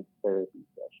 giant therapy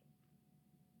session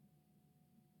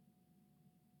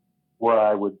where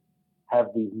I would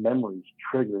have these memories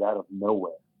triggered out of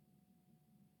nowhere.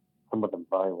 Some of them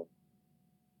violent,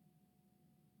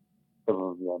 some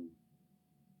of them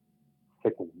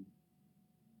sickening,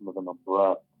 some of them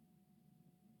abrupt.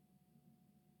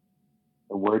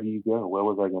 And where do you go? Where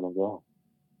was I going to go?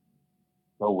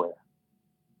 Nowhere.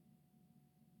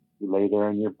 You lay there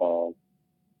in your bag,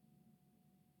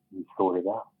 you sort it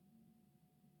out.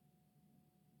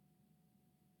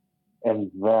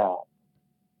 And that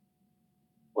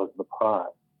was the prize.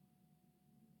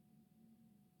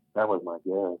 That was my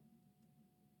gift.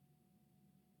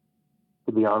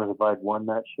 To be honest, if I'd won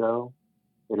that show,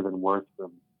 it'd have been worse for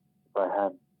me if I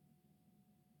hadn't.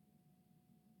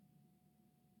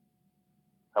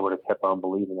 I would have kept on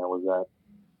believing I was that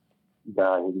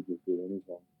guy who could just do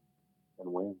anything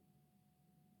and win.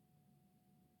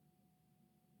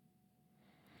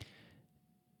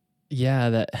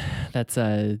 Yeah, that's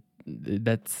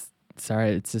sorry,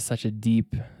 it's just such a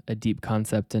deep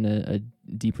concept and a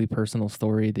deeply personal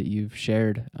story that you've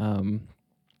shared. That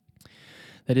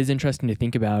is interesting to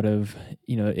think about. Of,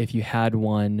 if you had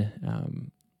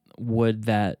won, would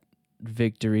that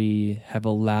victory have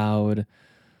allowed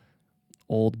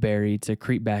old Barry to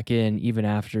creep back in even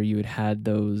after you had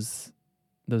those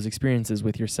experiences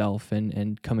with yourself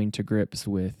and coming to grips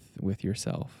with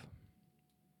yourself?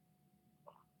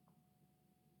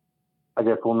 I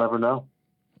guess we'll never know.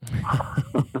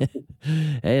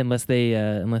 Hey, unless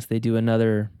they do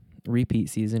another repeat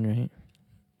season, right?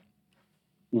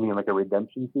 You mean like a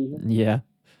redemption season? Yeah.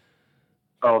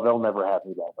 Oh, they'll never have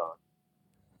me back on.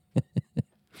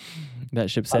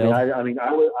 That ship sailed. I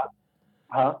would.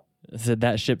 Huh? Said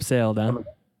that ship sailed, huh?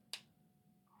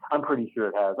 I'm pretty sure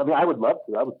it has. I would love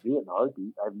to. I would do it in a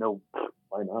heartbeat. I have no.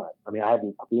 Why not? I have the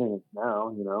experience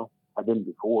now. I didn't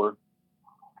before.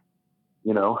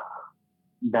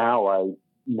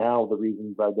 Now the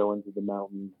reasons I go into the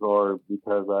mountains are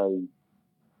because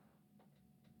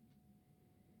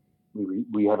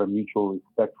we have a mutual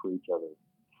respect for each other.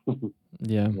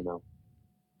 Yeah.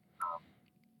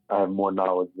 I have more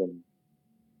knowledge than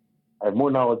I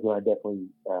definitely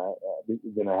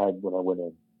than I had when I went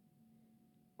in.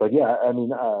 But yeah,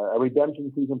 a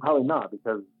redemption season, probably not,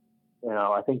 because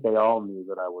I think they all knew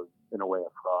that I was in a way a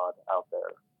fraud out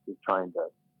there, just trying to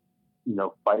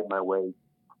fight my way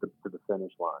to the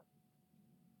finish line.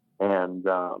 And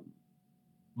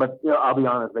but I'll be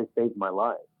honest, they saved my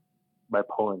life by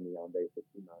pulling me on day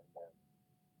 69.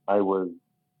 That was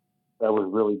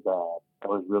really bad. That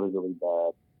was really, really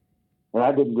bad. And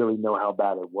I didn't really know how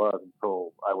bad it was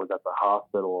until I was at the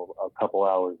hospital a couple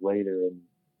hours later, and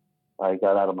I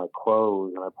got out of my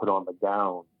clothes and I put on the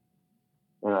gown,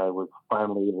 and I was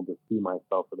finally able to see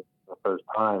myself for the first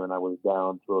time, and I was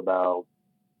down to about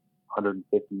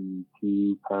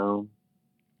 152 pounds.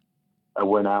 I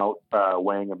went out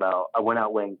weighing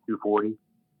 240.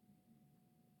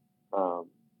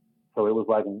 So it was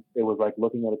like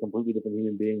looking at a completely different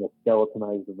human being, a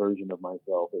skeletonized version of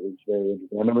myself. It was very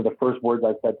interesting. I remember the first words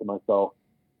I said to myself.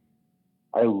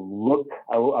 I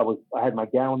had my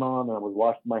gown on and I was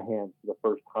washing my hands for the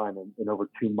first time in over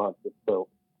 2 months with soap.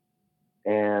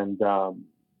 And I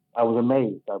was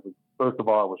amazed. First of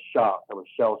all, I was shocked. I was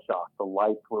shell shocked. The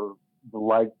lights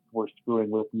were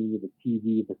screwing with me. The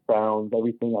TV, the sounds,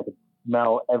 everything. I could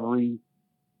smell every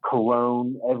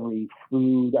cologne, every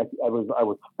food. I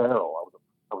was feral.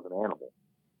 I was an animal.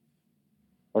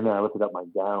 And then I lifted up my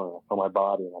gown and I saw my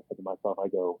body and I said to myself, I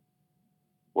go,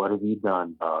 "What have you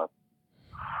done, Bob?"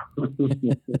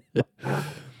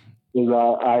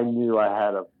 Because I knew I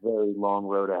had a very long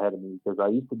road ahead of me, because I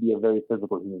used to be a very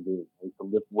physical human being. I used to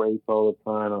lift weights all the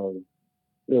time. I was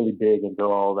really big into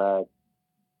all that,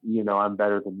 I'm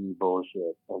better than you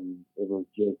bullshit. And it was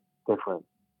just different.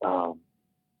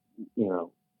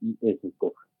 It's just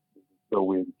different. It's so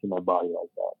weird to see my body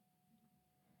like that.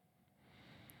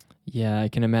 Yeah, I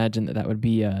can imagine that would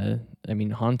be,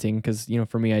 haunting, because,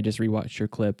 for me, I just rewatched your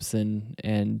clips,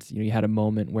 and you had a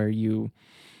moment where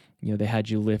they had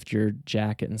you lift your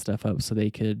jacket and stuff up so they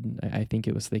could, I think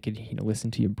it was, they could, listen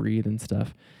to you breathe and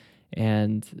stuff.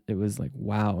 And it was like,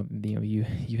 wow, you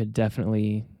had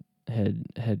definitely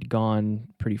had gone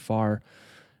pretty far.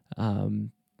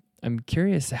 I'm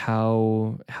curious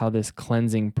how this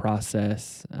cleansing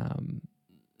process,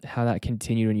 how that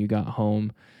continued when you got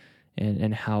home,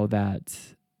 and how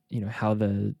that, how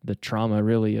the trauma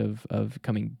really of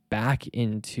coming back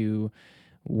into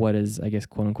what is, I guess,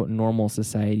 quote unquote, normal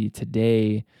society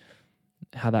today,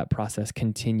 how that process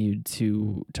continued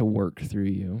to work through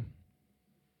you.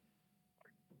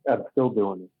 I'm still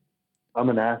doing it. I'm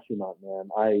an astronaut,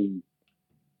 man. I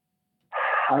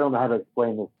don't know how to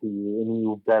explain this to you any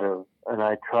better, and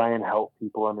I try and help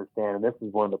people understand. And this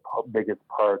is one of the biggest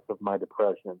parts of my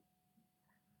depression.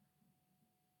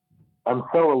 I'm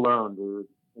so alone, dude,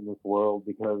 in this world,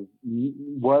 because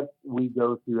what we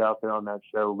go through out there on that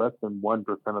show, less than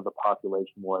 1% of the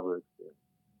population will ever experience.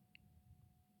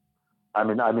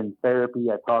 I'm in therapy.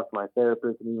 I talk to my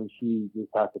therapist, and even she just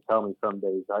has to tell me some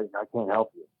days, I can't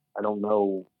help you. I don't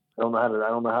know anything. I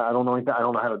don't know how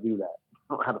to do that. I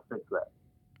don't know how to fix that.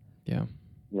 Yeah.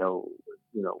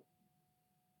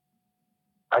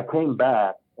 I came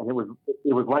back, and it was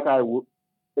like I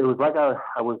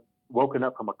was woken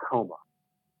up from a coma.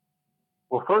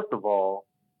 Well, first of all,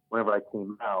 whenever I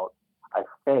came out, I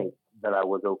faked that I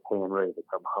was okay and ready to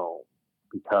come home,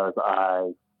 because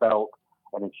I felt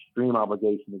an extreme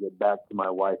obligation to get back to my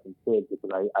wife and kids,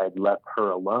 because I had left her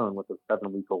alone with a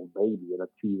 7-week-old baby and a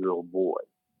 2-year-old boy.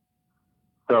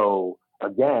 So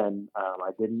again,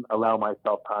 I didn't allow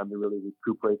myself time to really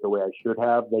recuperate the way I should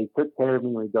have. They took care of me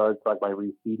in regards to my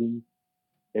refeeding.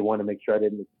 They wanted to make sure I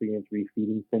didn't experience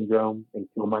refeeding syndrome and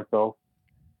kill myself.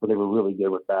 So they were really good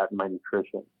with that and my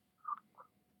nutrition.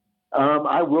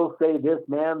 I will say this,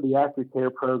 man, the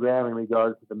aftercare program in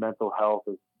regards to the mental health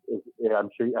is I'm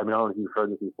sure, I don't know if you've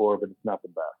heard this before, but it's not the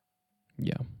best.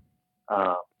 Yeah.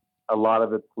 A lot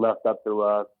of it's left up to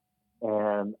us.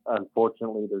 And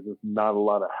unfortunately, there's just not a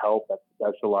lot of help that's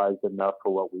specialized enough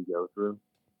for what we go through.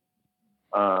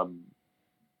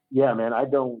 Yeah, man,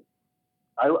 it was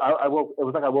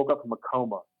like I woke up from a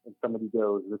coma, and somebody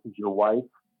goes, "This is your wife.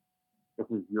 This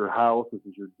is your house. This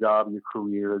is your job, your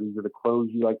career. These are the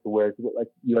clothes you like to wear.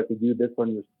 You like to do this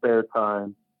on your spare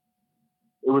time."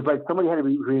 It was like somebody had to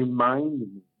remind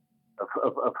me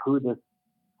of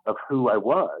who I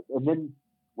was. And then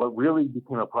what really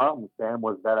became a problem, Sam,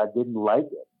 was that I didn't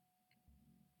like it.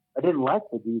 I didn't like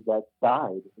the dude that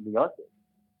died in the Arctic.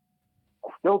 I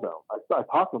still don't. I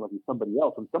talk to him like he's somebody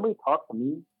else. When somebody talks to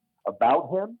me about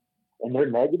him and they're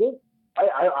negative,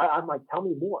 I'm like, tell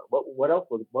me more. What else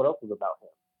was about him?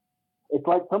 It's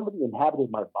like somebody inhabited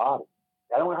my body.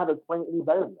 I don't know how to explain it any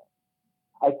better than that.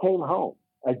 I came home.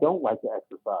 I don't like to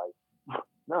exercise.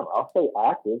 No, I'll stay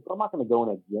active, but I'm not going to go in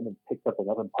a gym and pick something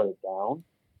up and put it down.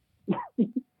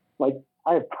 Like,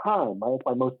 I have time. It's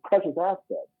my most precious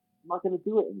asset. I'm not going to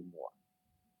do it anymore.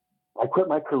 I quit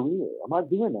my career. I'm not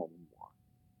doing that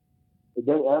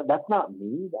anymore. That's not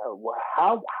me.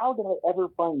 How did I ever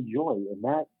find joy in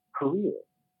that career?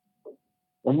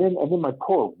 And then my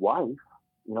poor wife,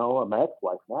 my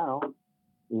ex-wife now,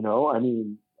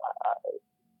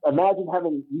 imagine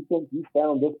you think you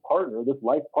found this partner, this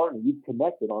life partner, you've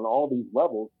connected on all these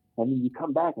levels, and then you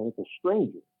come back and it's a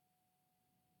stranger.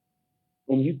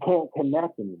 And you can't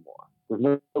connect anymore. There's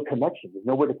no connection. There's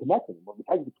nowhere to connect anymore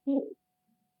besides the kids.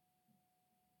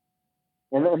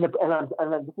 This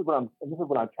is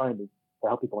what I'm trying to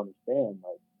help people understand.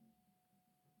 Like,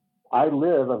 I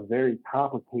live a very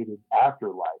complicated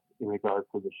afterlife in regards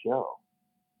to the show.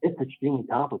 It's extremely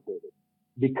complicated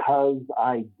because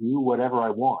I do whatever I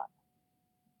want.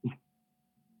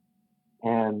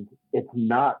 And it's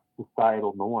not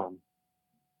societal norm.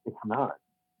 It's not.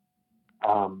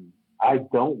 I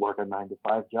don't work a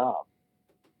 9-to-5 job.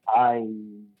 I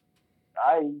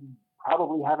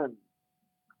probably haven't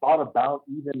thought about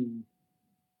even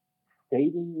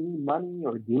saving any money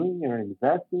or doing or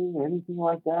investing or anything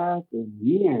like that in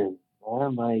years.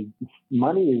 Man, like,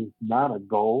 money is not a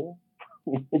goal.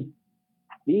 It's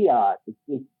fiat. It's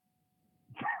just,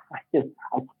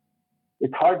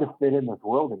 it's hard to fit in this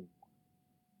world anymore.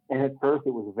 And at first,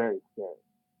 it was very scary.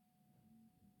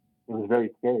 It was very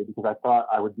scary because I thought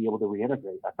I would be able to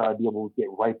reintegrate. I thought I'd be able to get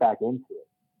right back into it.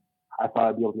 I thought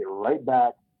I'd be able to get right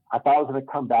back. I thought I was going to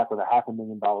come back with $500,000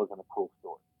 and a cool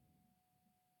story.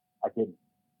 I didn't.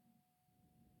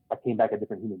 I came back a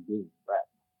different human being, right,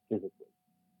 physically,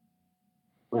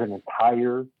 with an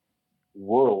entire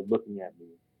world looking at me,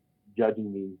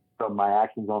 judging me from my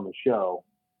actions on the show,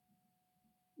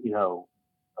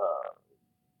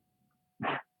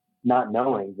 not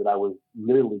knowing that I was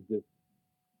literally just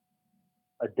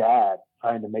a dad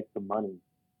trying to make some money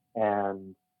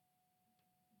and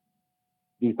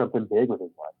do something big with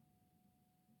his life.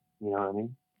 You know what I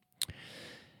mean?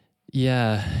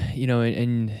 Yeah,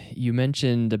 and you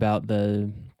mentioned about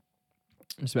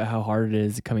just about how hard it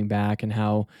is coming back and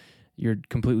how you're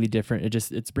completely different.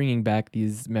 It's bringing back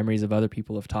these memories of other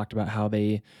people have talked about how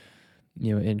they,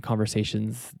 in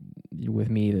conversations with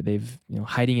me that they've,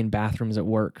 hiding in bathrooms at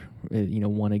work.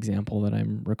 One example that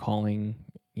I'm recalling,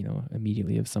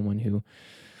 immediately of someone who,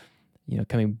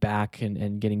 coming back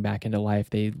and getting back into life,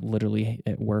 they literally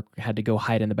at work had to go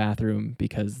hide in the bathroom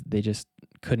because they just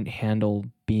couldn't handle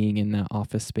being in that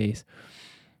office space.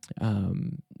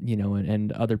 And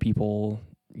other people,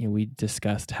 we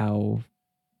discussed how,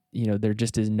 there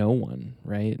just is no one,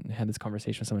 right? I had this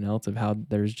conversation with someone else of how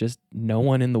there's just no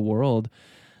one in the world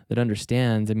that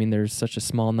understands. I mean, there's such a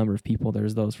small number of people.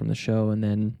 There's those from the show. And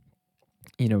then,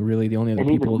 really the only other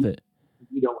people that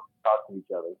we don't talk to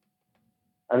each other.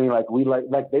 I mean, like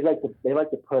they like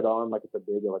to put on like it's a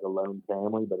big, like a lone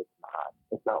family, but it's not.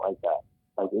 It's not like that.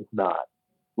 Like, it's not.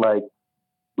 Like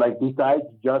besides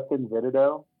Justin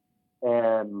Vitito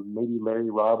and maybe Larry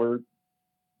Roberts,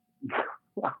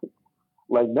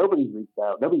 like nobody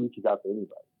reaches out to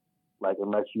anybody. Like,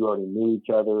 unless you already knew each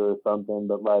other or something.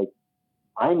 But like,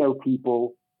 I know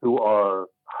people who are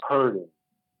hurting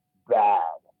bad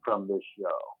from this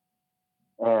show.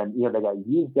 And, they got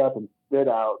used up and spit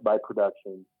out by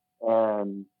production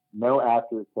and no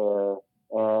aftercare.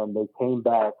 And they came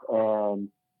back and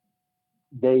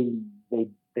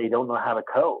they don't know how to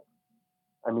cope.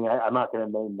 I mean, I'm not going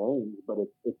to name names, but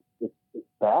it's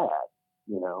bad,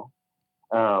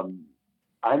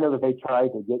 I know that they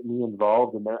tried to get me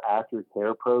involved in their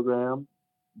aftercare program,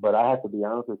 but I have to be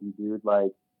honest with you, dude,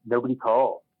 like, nobody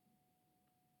called.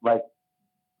 Like,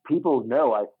 people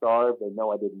know I starved. They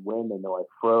know I didn't win. They know I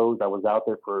froze. I was out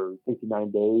there for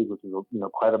 69 days, which is,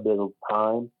 quite a bit of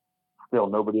time. Still,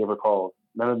 nobody ever calls.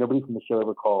 Nobody from the show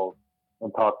ever calls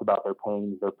and talks about their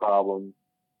pains, their problems,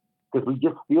 because we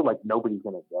just feel like nobody's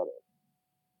going to get it.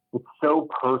 It's so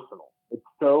personal. It's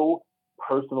so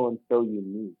personal and so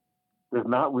unique. There's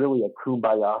not really a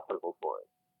kumbaya circle for it.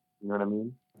 You know what I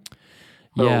mean?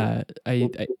 So yeah, I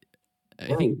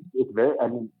think it's very. I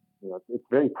mean, it's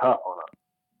very tough on us.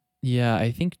 Yeah,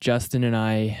 I think Justin and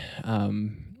I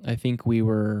think we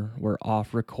were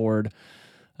off record,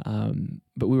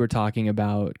 but we were talking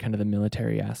about kind of the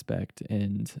military aspect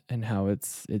and how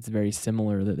it's very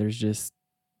similar. That there's just,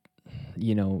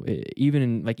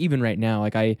 even right now,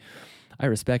 like I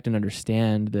respect and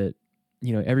understand that,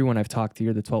 everyone I've talked to,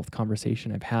 you're the 12th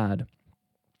conversation I've had.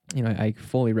 I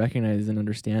fully recognize and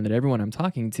understand that everyone I'm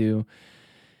talking to,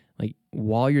 like,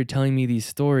 while you're telling me these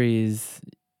stories,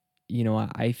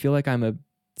 I feel like I'm a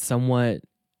somewhat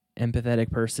empathetic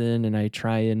person and I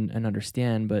try and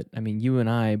understand, but I mean, you and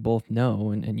I both know,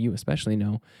 and you especially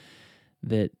know,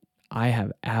 that I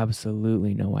have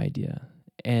absolutely no idea.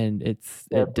 And it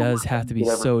does have to be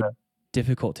so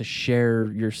difficult to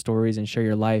share your stories and share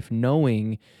your life,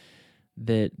 knowing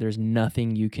that there's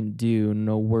nothing you can do,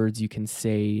 no words you can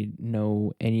say,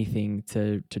 no anything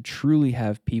to truly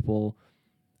have people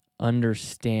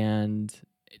understand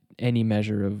any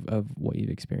measure of what you've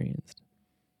experienced.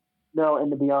 No,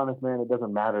 and to be honest, man, it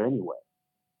doesn't matter anyway.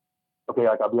 Okay,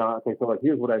 like I'll be honest. Okay, so like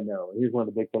here's what I know. Here's one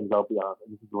of the big things. I'll be honest.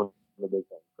 This is one of the big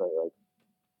things.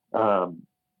 Right?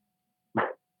 Like,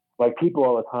 like people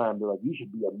all the time, they're like, you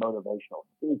should be a motivational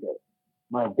speaker.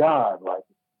 My God, like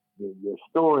your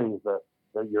stories,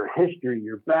 your history,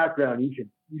 your background, you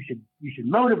should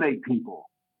motivate people.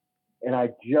 And I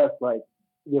just like,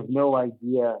 you have no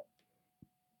idea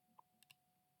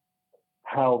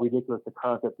how ridiculous the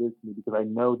concept is to me, because I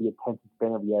know the attention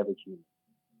span of the average human.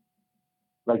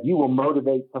 Like you will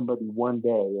motivate somebody one day,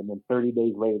 and then 30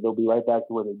 days later they'll be right back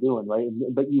to what they're doing, right?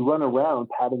 But you run around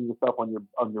patting yourself on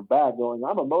your back, going,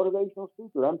 "I'm a motivational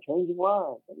speaker. I'm changing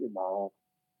lives." And you're not.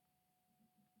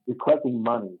 You're collecting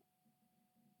money,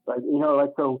 like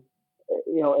so,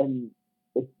 and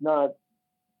it's not.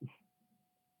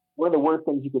 One of the worst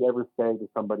things you could ever say to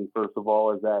somebody, first of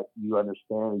all, is that you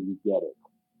understand and you get it.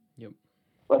 Yep.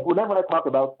 Like whenever I talk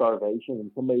about starvation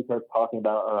and somebody starts talking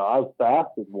about, I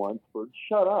fasted once,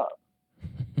 shut up.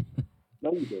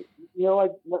 No, you did.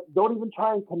 Like don't even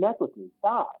try and connect with me.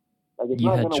 Stop. Like it's You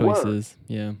not had going to work. choices.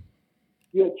 Yeah.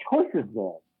 You had choices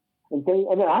then, and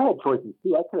then I had choices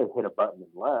too. I could have hit a button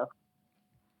and left,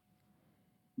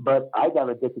 but I got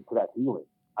addicted to that healing.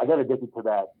 I got addicted to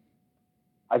that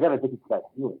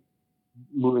healing,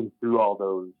 moving through all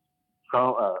those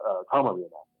trauma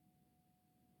reenactments.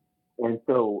 And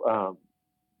so,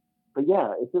 but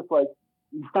yeah, it's just like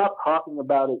you stop talking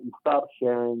about it, you stop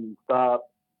sharing, you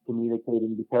stop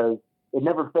communicating, because it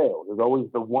never fails. There's always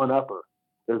the one-upper.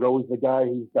 There's always the guy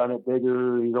who's done it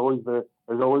bigger. There's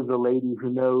always the lady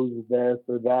who knows this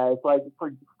or that. It's like,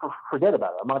 forget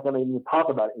about it. I'm not going to even talk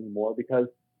about it anymore, because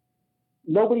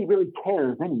nobody really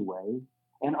cares anyway.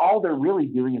 And all they're really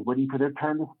doing is waiting for their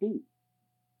turn to speak.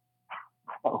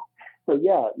 So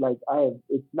yeah, like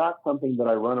it's not something that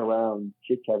I run around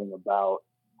chit-chatting about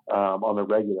on the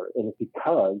regular. And it's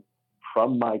because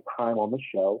from my time on the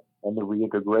show and the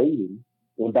reintegrating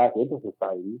back into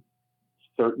society,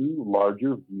 certain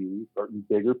larger views, certain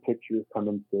bigger pictures come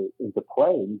into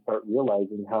play, and you start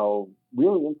realizing how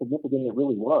really insignificant it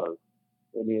really was.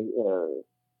 I mean,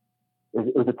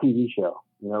 it was a TV show.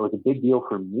 It was a big deal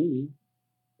for me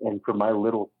and for my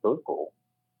little circle.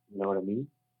 You know what I mean?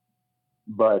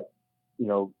 But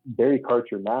Barry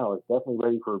Karcher now is definitely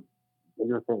ready for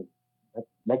bigger things. That's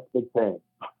next big thing.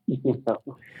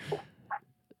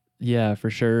 Yeah, for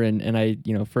sure. And I,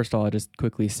 first of all, I'll just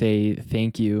quickly say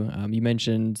thank you. You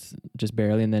mentioned just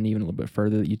barely, and then even a little bit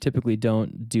further, that you typically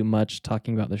don't do much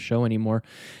talking about the show anymore.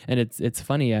 And it's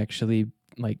funny, actually,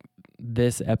 like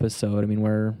this episode, I mean,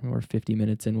 we're 50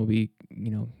 minutes in, we'll be,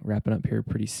 wrapping up here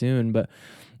pretty soon, but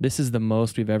this is the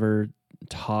most we've ever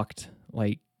talked.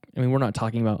 Like, I mean, we're not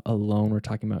talking about alone. We're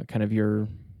talking about kind of your,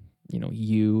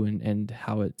 you and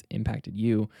how it's impacted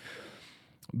you.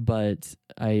 But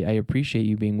I appreciate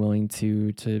you being willing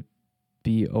to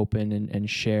be open and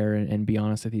share and be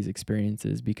honest with these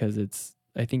experiences, because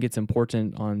I think it's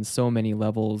important on so many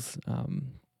levels,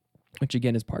 which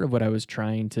again is part of what I was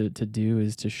trying to do,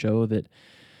 is to show that,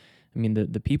 I mean,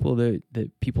 the people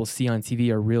that people see on TV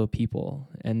are real people,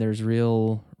 and there's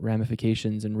real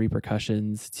ramifications and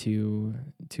repercussions to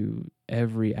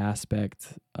every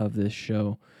aspect of this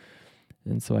show.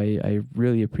 And so I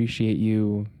really appreciate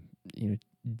you,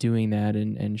 doing that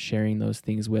and sharing those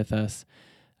things with us.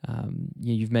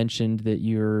 You've mentioned that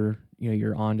you're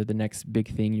on to the next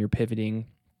big thing. You're pivoting.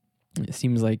 It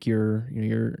seems like you're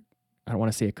I don't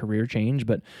want to say a career change,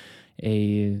 but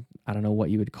I don't know what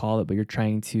you would call it, but you're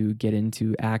trying to get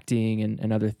into acting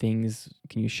and other things.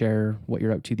 Can you share what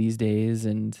you're up to these days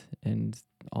and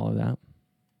all of that?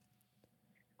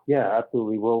 Yeah,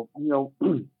 absolutely. Well,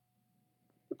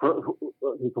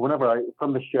 whenever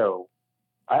from the show,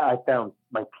 I found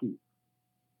my peace.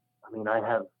 I mean, I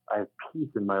have peace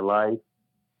in my life.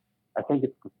 I think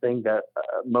it's the thing that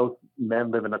most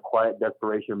men live in a quiet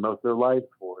desperation most of their lives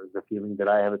for, is the feeling that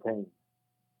I have attained.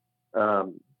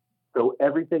 So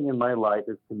everything in my life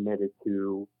is committed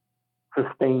to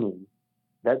sustaining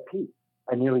that peace.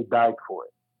 I nearly died for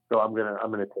it, so I'm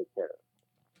gonna take care of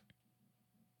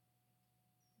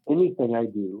it. Anything I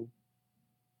do,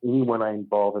 anyone I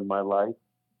involve in my life,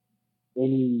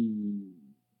 anything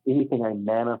I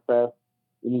manifest,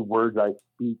 any words I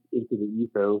speak into the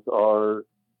ethos are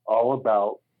all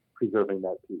about preserving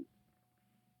that peace.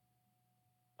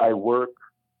 I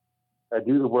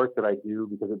do the work that I do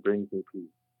because it brings me peace.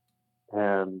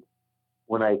 And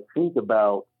when I think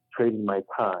about trading my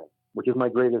time, which is my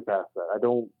greatest asset, I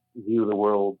don't view the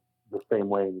world the same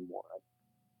way anymore.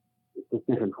 It's just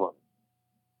different for me.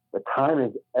 The time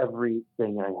is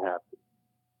everything I have.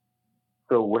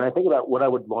 So when I think about what I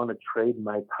would want to trade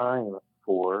my time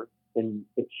for in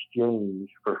exchange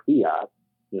for fiat,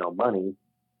 money,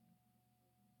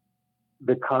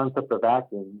 the concept of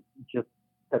acting just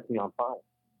sets me on fire.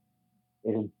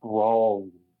 It enthralls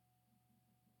me.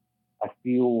 I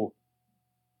feel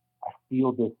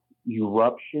this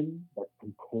eruption that's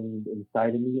contained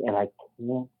inside of me, and I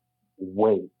can't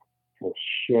wait to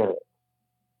share it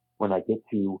when I get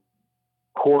to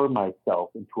pour myself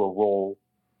into a role,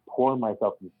 pour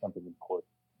myself into something important.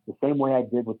 The same way I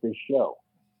did with this show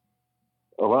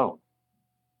alone.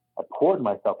 I poured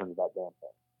myself into that damn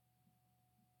thing.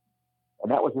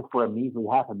 And that was just for a measly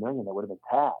 $500,000 that would have been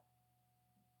taxed.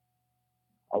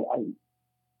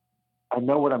 I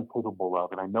know what I'm capable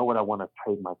of, and I know what I want to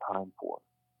trade my time for.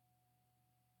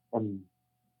 And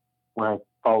when I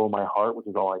follow my heart, which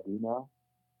is all I do now,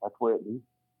 that's where it leads.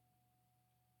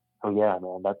 So yeah,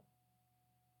 man, that's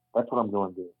what I'm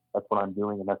going to do. That's what I'm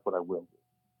doing, and that's what I will do.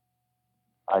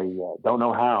 I don't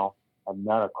know how. I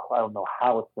don't know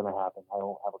how it's going to happen. I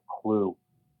don't have a clue.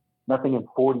 Nothing in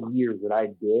 40 years that I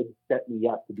did set me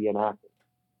up to be an actor.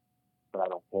 But I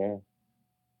don't care.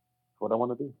 It's what I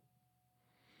want to do.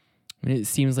 I mean, it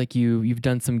seems like you've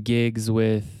done some gigs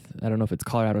with, I don't know if it's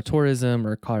Colorado Tourism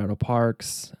or Colorado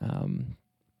Parks.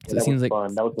 So it seems like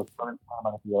fun. That was the first time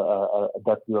I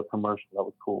got to do a commercial. That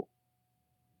was cool.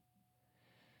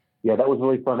 Yeah, that was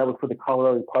really fun. That was for the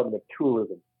Colorado Department of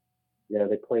Tourism. Yeah,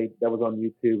 they played. That was on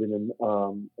YouTube, and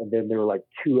then there were like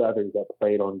two others that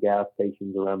played on gas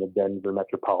stations around the Denver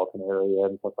metropolitan area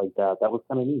and stuff like that. That was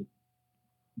kind of neat.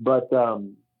 But I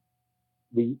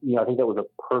think that was a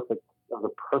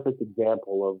perfect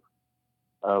example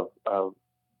of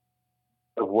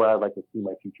where I'd like to see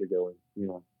my future going.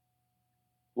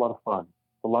 A lot of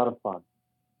fun.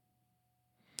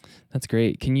 That's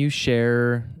great. Can you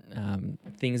share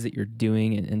things that you're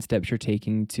doing and steps you're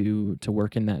taking to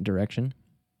work in that direction?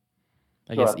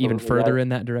 I guess even further in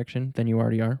that direction than you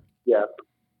already are. Yeah.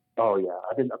 Oh yeah.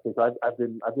 I've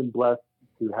been blessed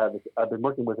to have. I've been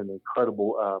working with an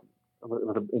incredible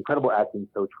acting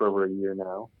coach for over a year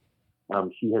now.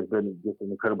 She has been just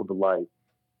an incredible delight.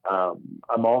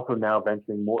 I'm also now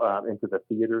venturing more into the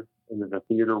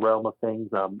theater realm of things.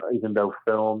 Even though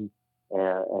film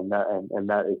and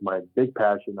that is my big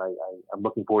passion. I'm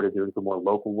looking forward to doing some more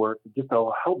local work just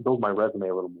to help build my resume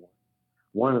a little more.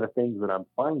 One of the things that I'm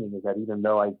finding is that even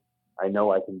though I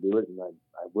know I can do it and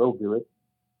I will do it,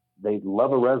 they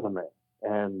love a resume,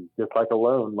 and just like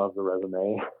Alone loves a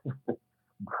resume.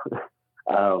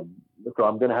 So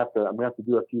I'm gonna have to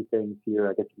do a few things here.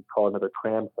 I guess you could call it another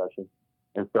cram session,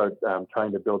 and start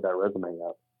trying to build that resume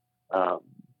up.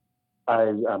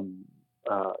 I'm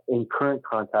in current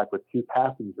contact with two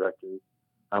casting directors,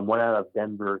 one out of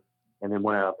Denver and then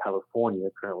one out of California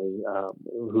currently,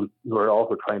 who are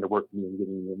also trying to work with me and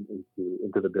getting me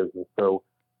into the business. So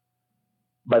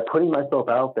by putting myself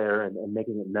out there and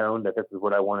making it known that this is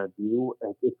what I want to do,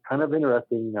 it's kind of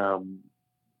interesting. I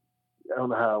don't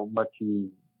know how much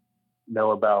you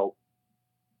know about.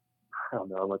 I don't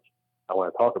know how much I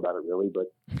want to talk about it really,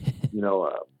 but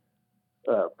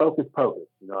focus.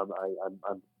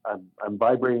 I'm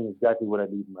vibrating exactly what I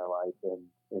need in my life, and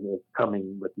it's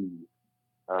coming with ease.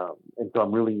 And so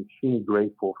I'm really extremely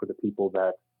grateful for the people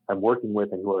that I'm working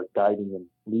with and who are guiding and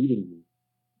leading me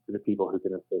to the people who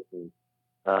can assist me.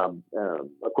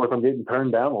 Of course, I'm getting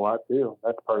turned down a lot too.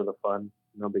 That's part of the fun.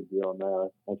 No big deal on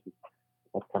that.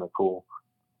 That's kind of cool.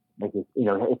 Like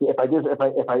if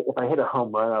I hit a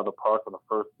home run out of the park on the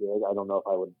first gig, I don't know if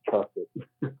I would trust it.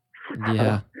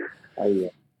 Yeah.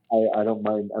 I don't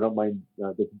mind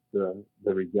the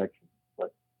rejection,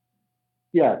 but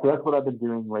yeah, so that's what I've been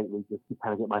doing lately, just to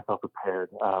kind of get myself prepared.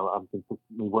 I'm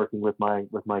consistently working with my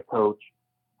coach,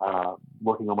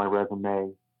 working on my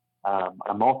resume.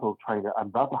 I'm also I'm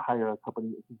about to hire a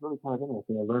company. It's really kind of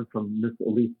interesting. I learned from Miss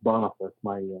Elise Boniface,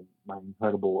 my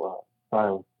incredible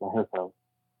stylist, my hairstylist,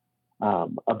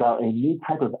 about a new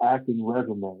type of acting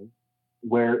resume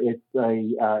where it's a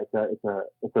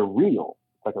reel.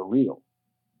 It's like a reel.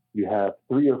 You have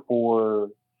 3 or 4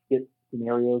 skit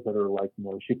scenarios that are like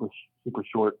super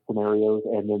short scenarios,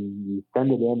 and then you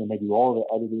send it in and they do all the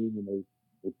editing and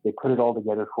they put it all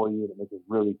together for you, and it makes a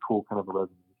really cool kind of a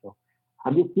resume. So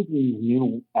I'm just seeking these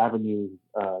new avenues,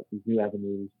 these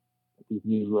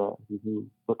new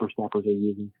whippersnappers are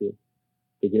using to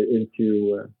get in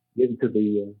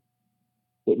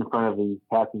front of the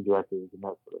casting directors and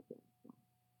that sort of thing.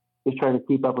 So just trying to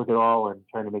keep up with it all and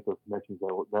trying to make those connections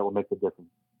that will make the difference.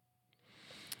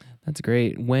 That's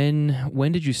great. When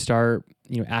did you start,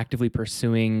 actively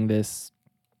pursuing this,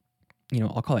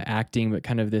 I'll call it acting, but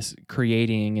kind of this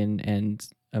creating and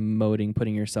emoting,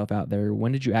 putting yourself out there.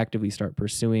 When did you actively start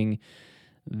pursuing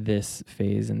this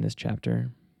phase in this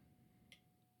chapter?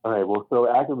 All right. Well, so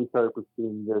I actively started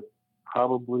pursuing this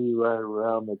probably right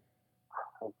around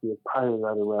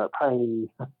probably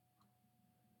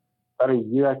about a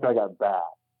year after I got back,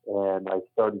 and I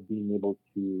started being able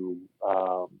to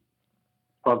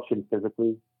function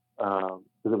physically because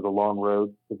it was a long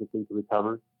road physically to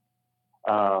recover,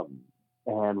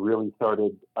 and really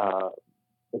started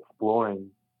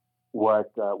exploring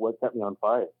what set me on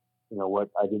fire. What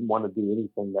I didn't want to do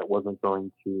anything that wasn't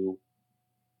going to.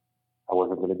 I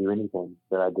wasn't going to do anything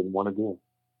that I didn't want to do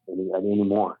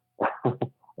anymore.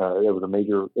 It was a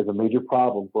major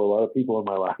problem for a lot of people in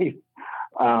my life.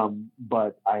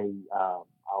 But I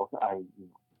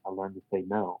learned to say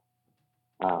no.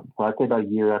 So I'd say about a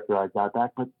year after I got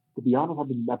back. But to be honest, I've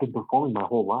been performing my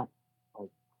whole life.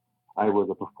 Like, I was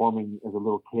performing as a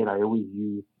little kid. I always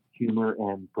used humor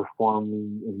and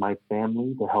performing in my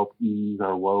family to help ease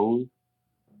our woes.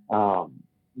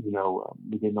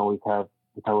 We didn't always have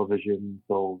the television,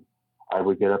 so I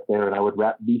would get up there and I would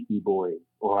rap Beastie Boys,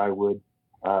 or I would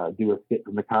do a skit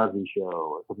from the Cosby Show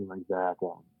or something like that.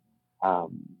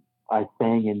 I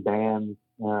sang in bands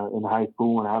in high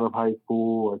school and out of high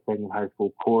school. I sang in high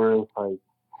school chorus.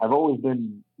 I've always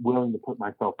been willing to put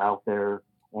myself out there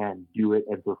and do it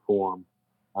and perform.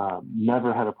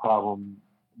 Never had a problem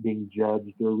being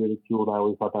judged or ridiculed. I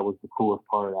always thought that was the coolest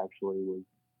part, actually, was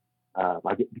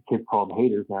I get the kids call them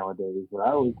haters nowadays, but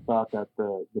I always thought that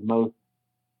the most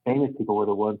famous people were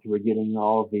the ones who were getting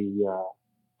all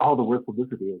the worst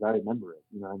publicity, as I remember it.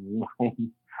 You know what I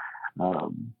mean?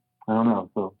 I don't know.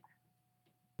 So,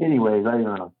 anyways, I don't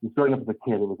know. Just growing up as a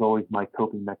kid, it was always my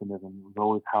coping mechanism. It was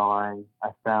always how I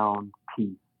found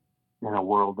peace in a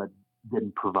world that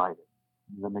didn't provide it.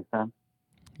 Does that make sense?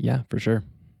 Yeah, for sure.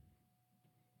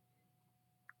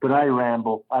 But I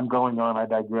ramble. I'm going on. I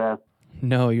digress.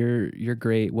 No, you're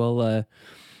great. Well, we'll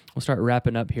start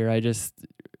wrapping up here.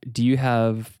 Do you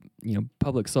have,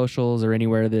 public socials or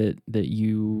anywhere that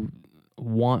you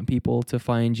want people to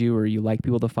find you, or you like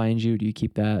people to find you? Do you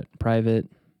keep that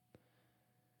private?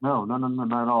 No, not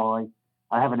at all.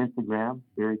 I have an Instagram,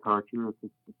 Barry Karcher.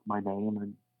 It's my name,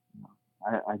 and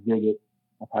I dig it.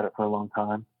 I've had it for a long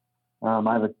time. I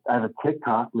have a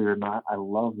TikTok. Believe it or not, I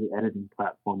love the editing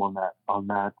platform on that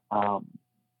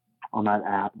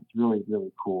app. It's really,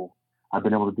 really cool. I've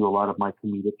been able to do a lot of my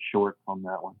comedic shorts on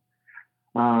that one.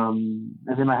 And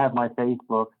then I have my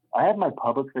Facebook. I have my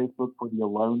public Facebook for the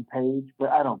Alone page, but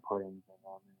I don't put anything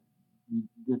on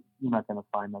there. You're not going to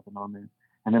find nothing on there.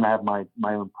 And then I have my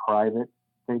own private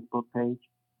Facebook page.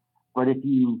 But if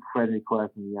you friend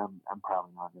request me, I'm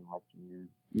probably not going to let you in.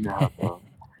 You know how it goes.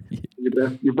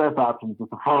 Your best option is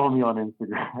just to follow me on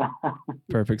Instagram.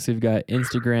 Perfect. So you've got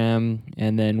Instagram,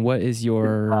 and then what's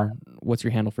your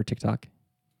handle for TikTok?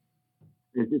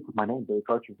 It's my name, Barry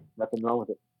Karcher. Nothing wrong with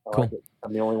it. I Cool. like it.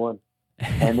 I'm the only one.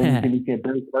 And then you can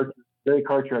reach me at Barry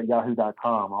Karcher at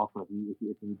yahoo.com. Also,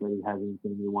 if anybody has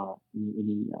anything they want,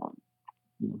 any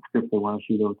script they want to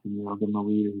shoot over to me, I'll give them a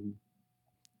read.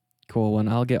 Cool. And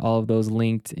I'll get all of those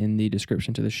linked in the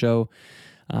description to the show.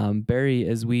 Barry,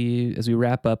 as we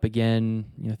wrap up again,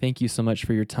 thank you so much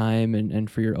for your time and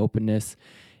for your openness.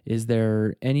 Is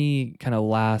there any kind of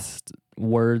last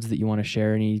words that you want to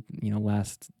share? Any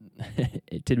last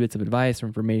tidbits of advice or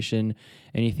information?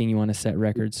 Anything you want to set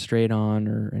records straight on,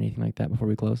 or anything like that before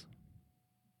we close?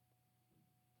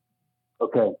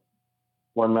 Okay.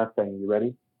 One last thing. You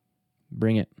ready?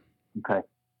 Bring it. Okay.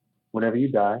 Whenever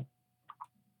you die,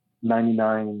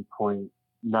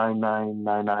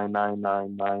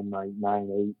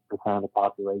 99.999999998% of the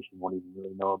population won't even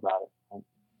really know about it. Right?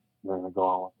 They're going to go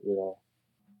on with it.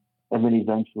 And then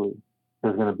eventually,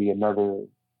 there's going to be another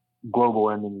global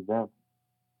ending event.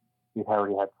 We've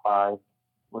already had 5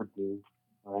 or due,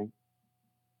 right?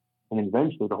 And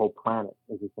eventually, the whole planet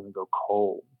is just going to go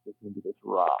cold. It's going to be this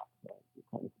rock, right? It's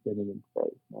kind of spinning in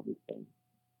space and everything.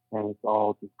 And it's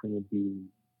all just going to be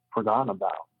forgotten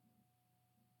about.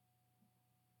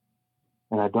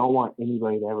 And I don't want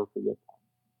anybody to ever forget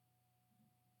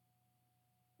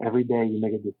that. Every day you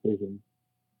make a decision.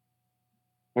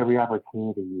 Every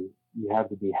opportunity you have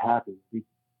to be happy. Every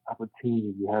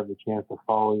opportunity you have the chance to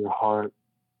follow your heart.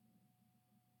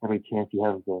 Every chance you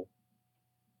have to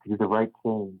do the right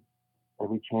thing.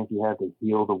 Every chance you have to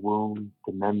heal the wound,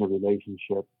 to mend the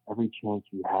relationship. Every chance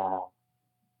you have.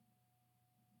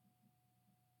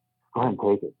 Go ahead and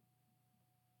take it.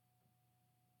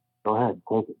 Go ahead,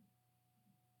 take it.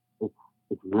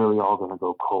 It's really all going to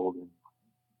go cold. And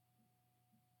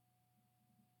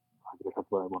I guess that's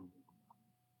what I want to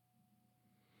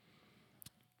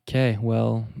do. Okay,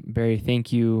 well, Barry,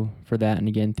 thank you for that. And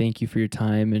again, thank you for your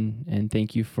time and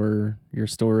thank you for your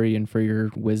story and for your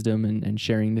wisdom and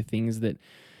sharing the things that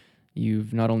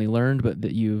you've not only learned, but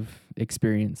that you've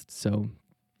experienced. So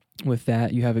with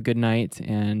that, you have a good night,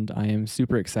 and I am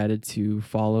super excited to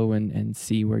follow and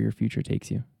see where your future takes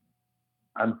you.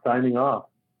 I'm signing off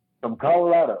from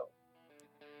Colorado.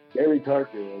 Barry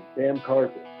Karcher and Sam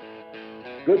Karcher.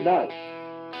 Good night.